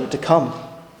God's judgment to come,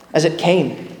 as it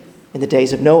came in the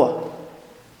days of Noah.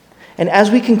 And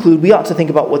as we conclude, we ought to think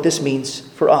about what this means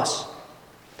for us.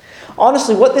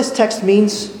 Honestly, what this text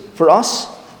means for us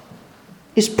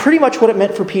is pretty much what it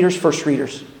meant for Peter's first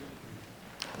readers.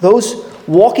 Those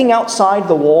walking outside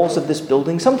the walls of this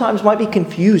building sometimes might be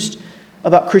confused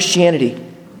about Christianity.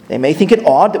 They may think it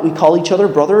odd that we call each other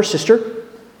brother or sister.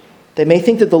 They may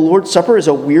think that the Lord's Supper is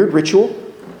a weird ritual.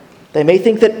 They may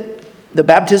think that the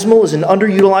baptismal is an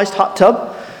underutilized hot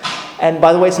tub. And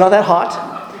by the way, it's not that hot.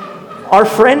 Our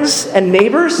friends and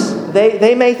neighbors,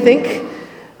 they may think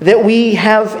that we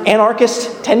have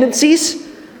anarchist tendencies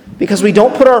because we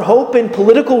don't put our hope in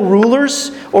political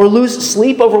rulers or lose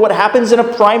sleep over what happens in a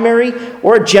primary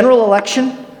or a general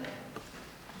election.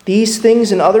 These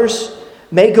things and others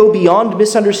may go beyond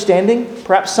misunderstanding,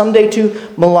 perhaps someday to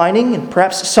maligning, and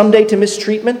perhaps someday to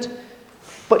mistreatment.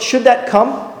 But should that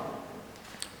come,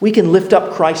 we can lift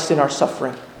up Christ in our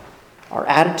suffering, our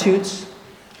attitudes,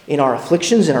 in our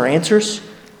afflictions, in our answers.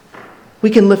 We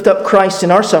can lift up Christ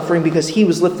in our suffering because he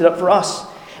was lifted up for us.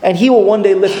 And he will one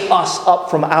day lift us up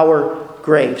from our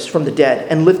graves, from the dead,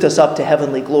 and lift us up to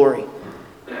heavenly glory.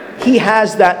 He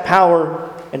has that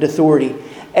power and authority.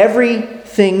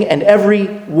 Everything and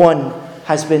everyone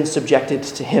has been subjected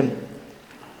to him.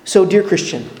 So, dear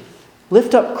Christian,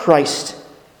 lift up Christ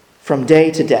from day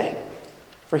to day,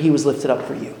 for he was lifted up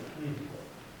for you.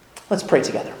 Let's pray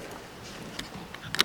together.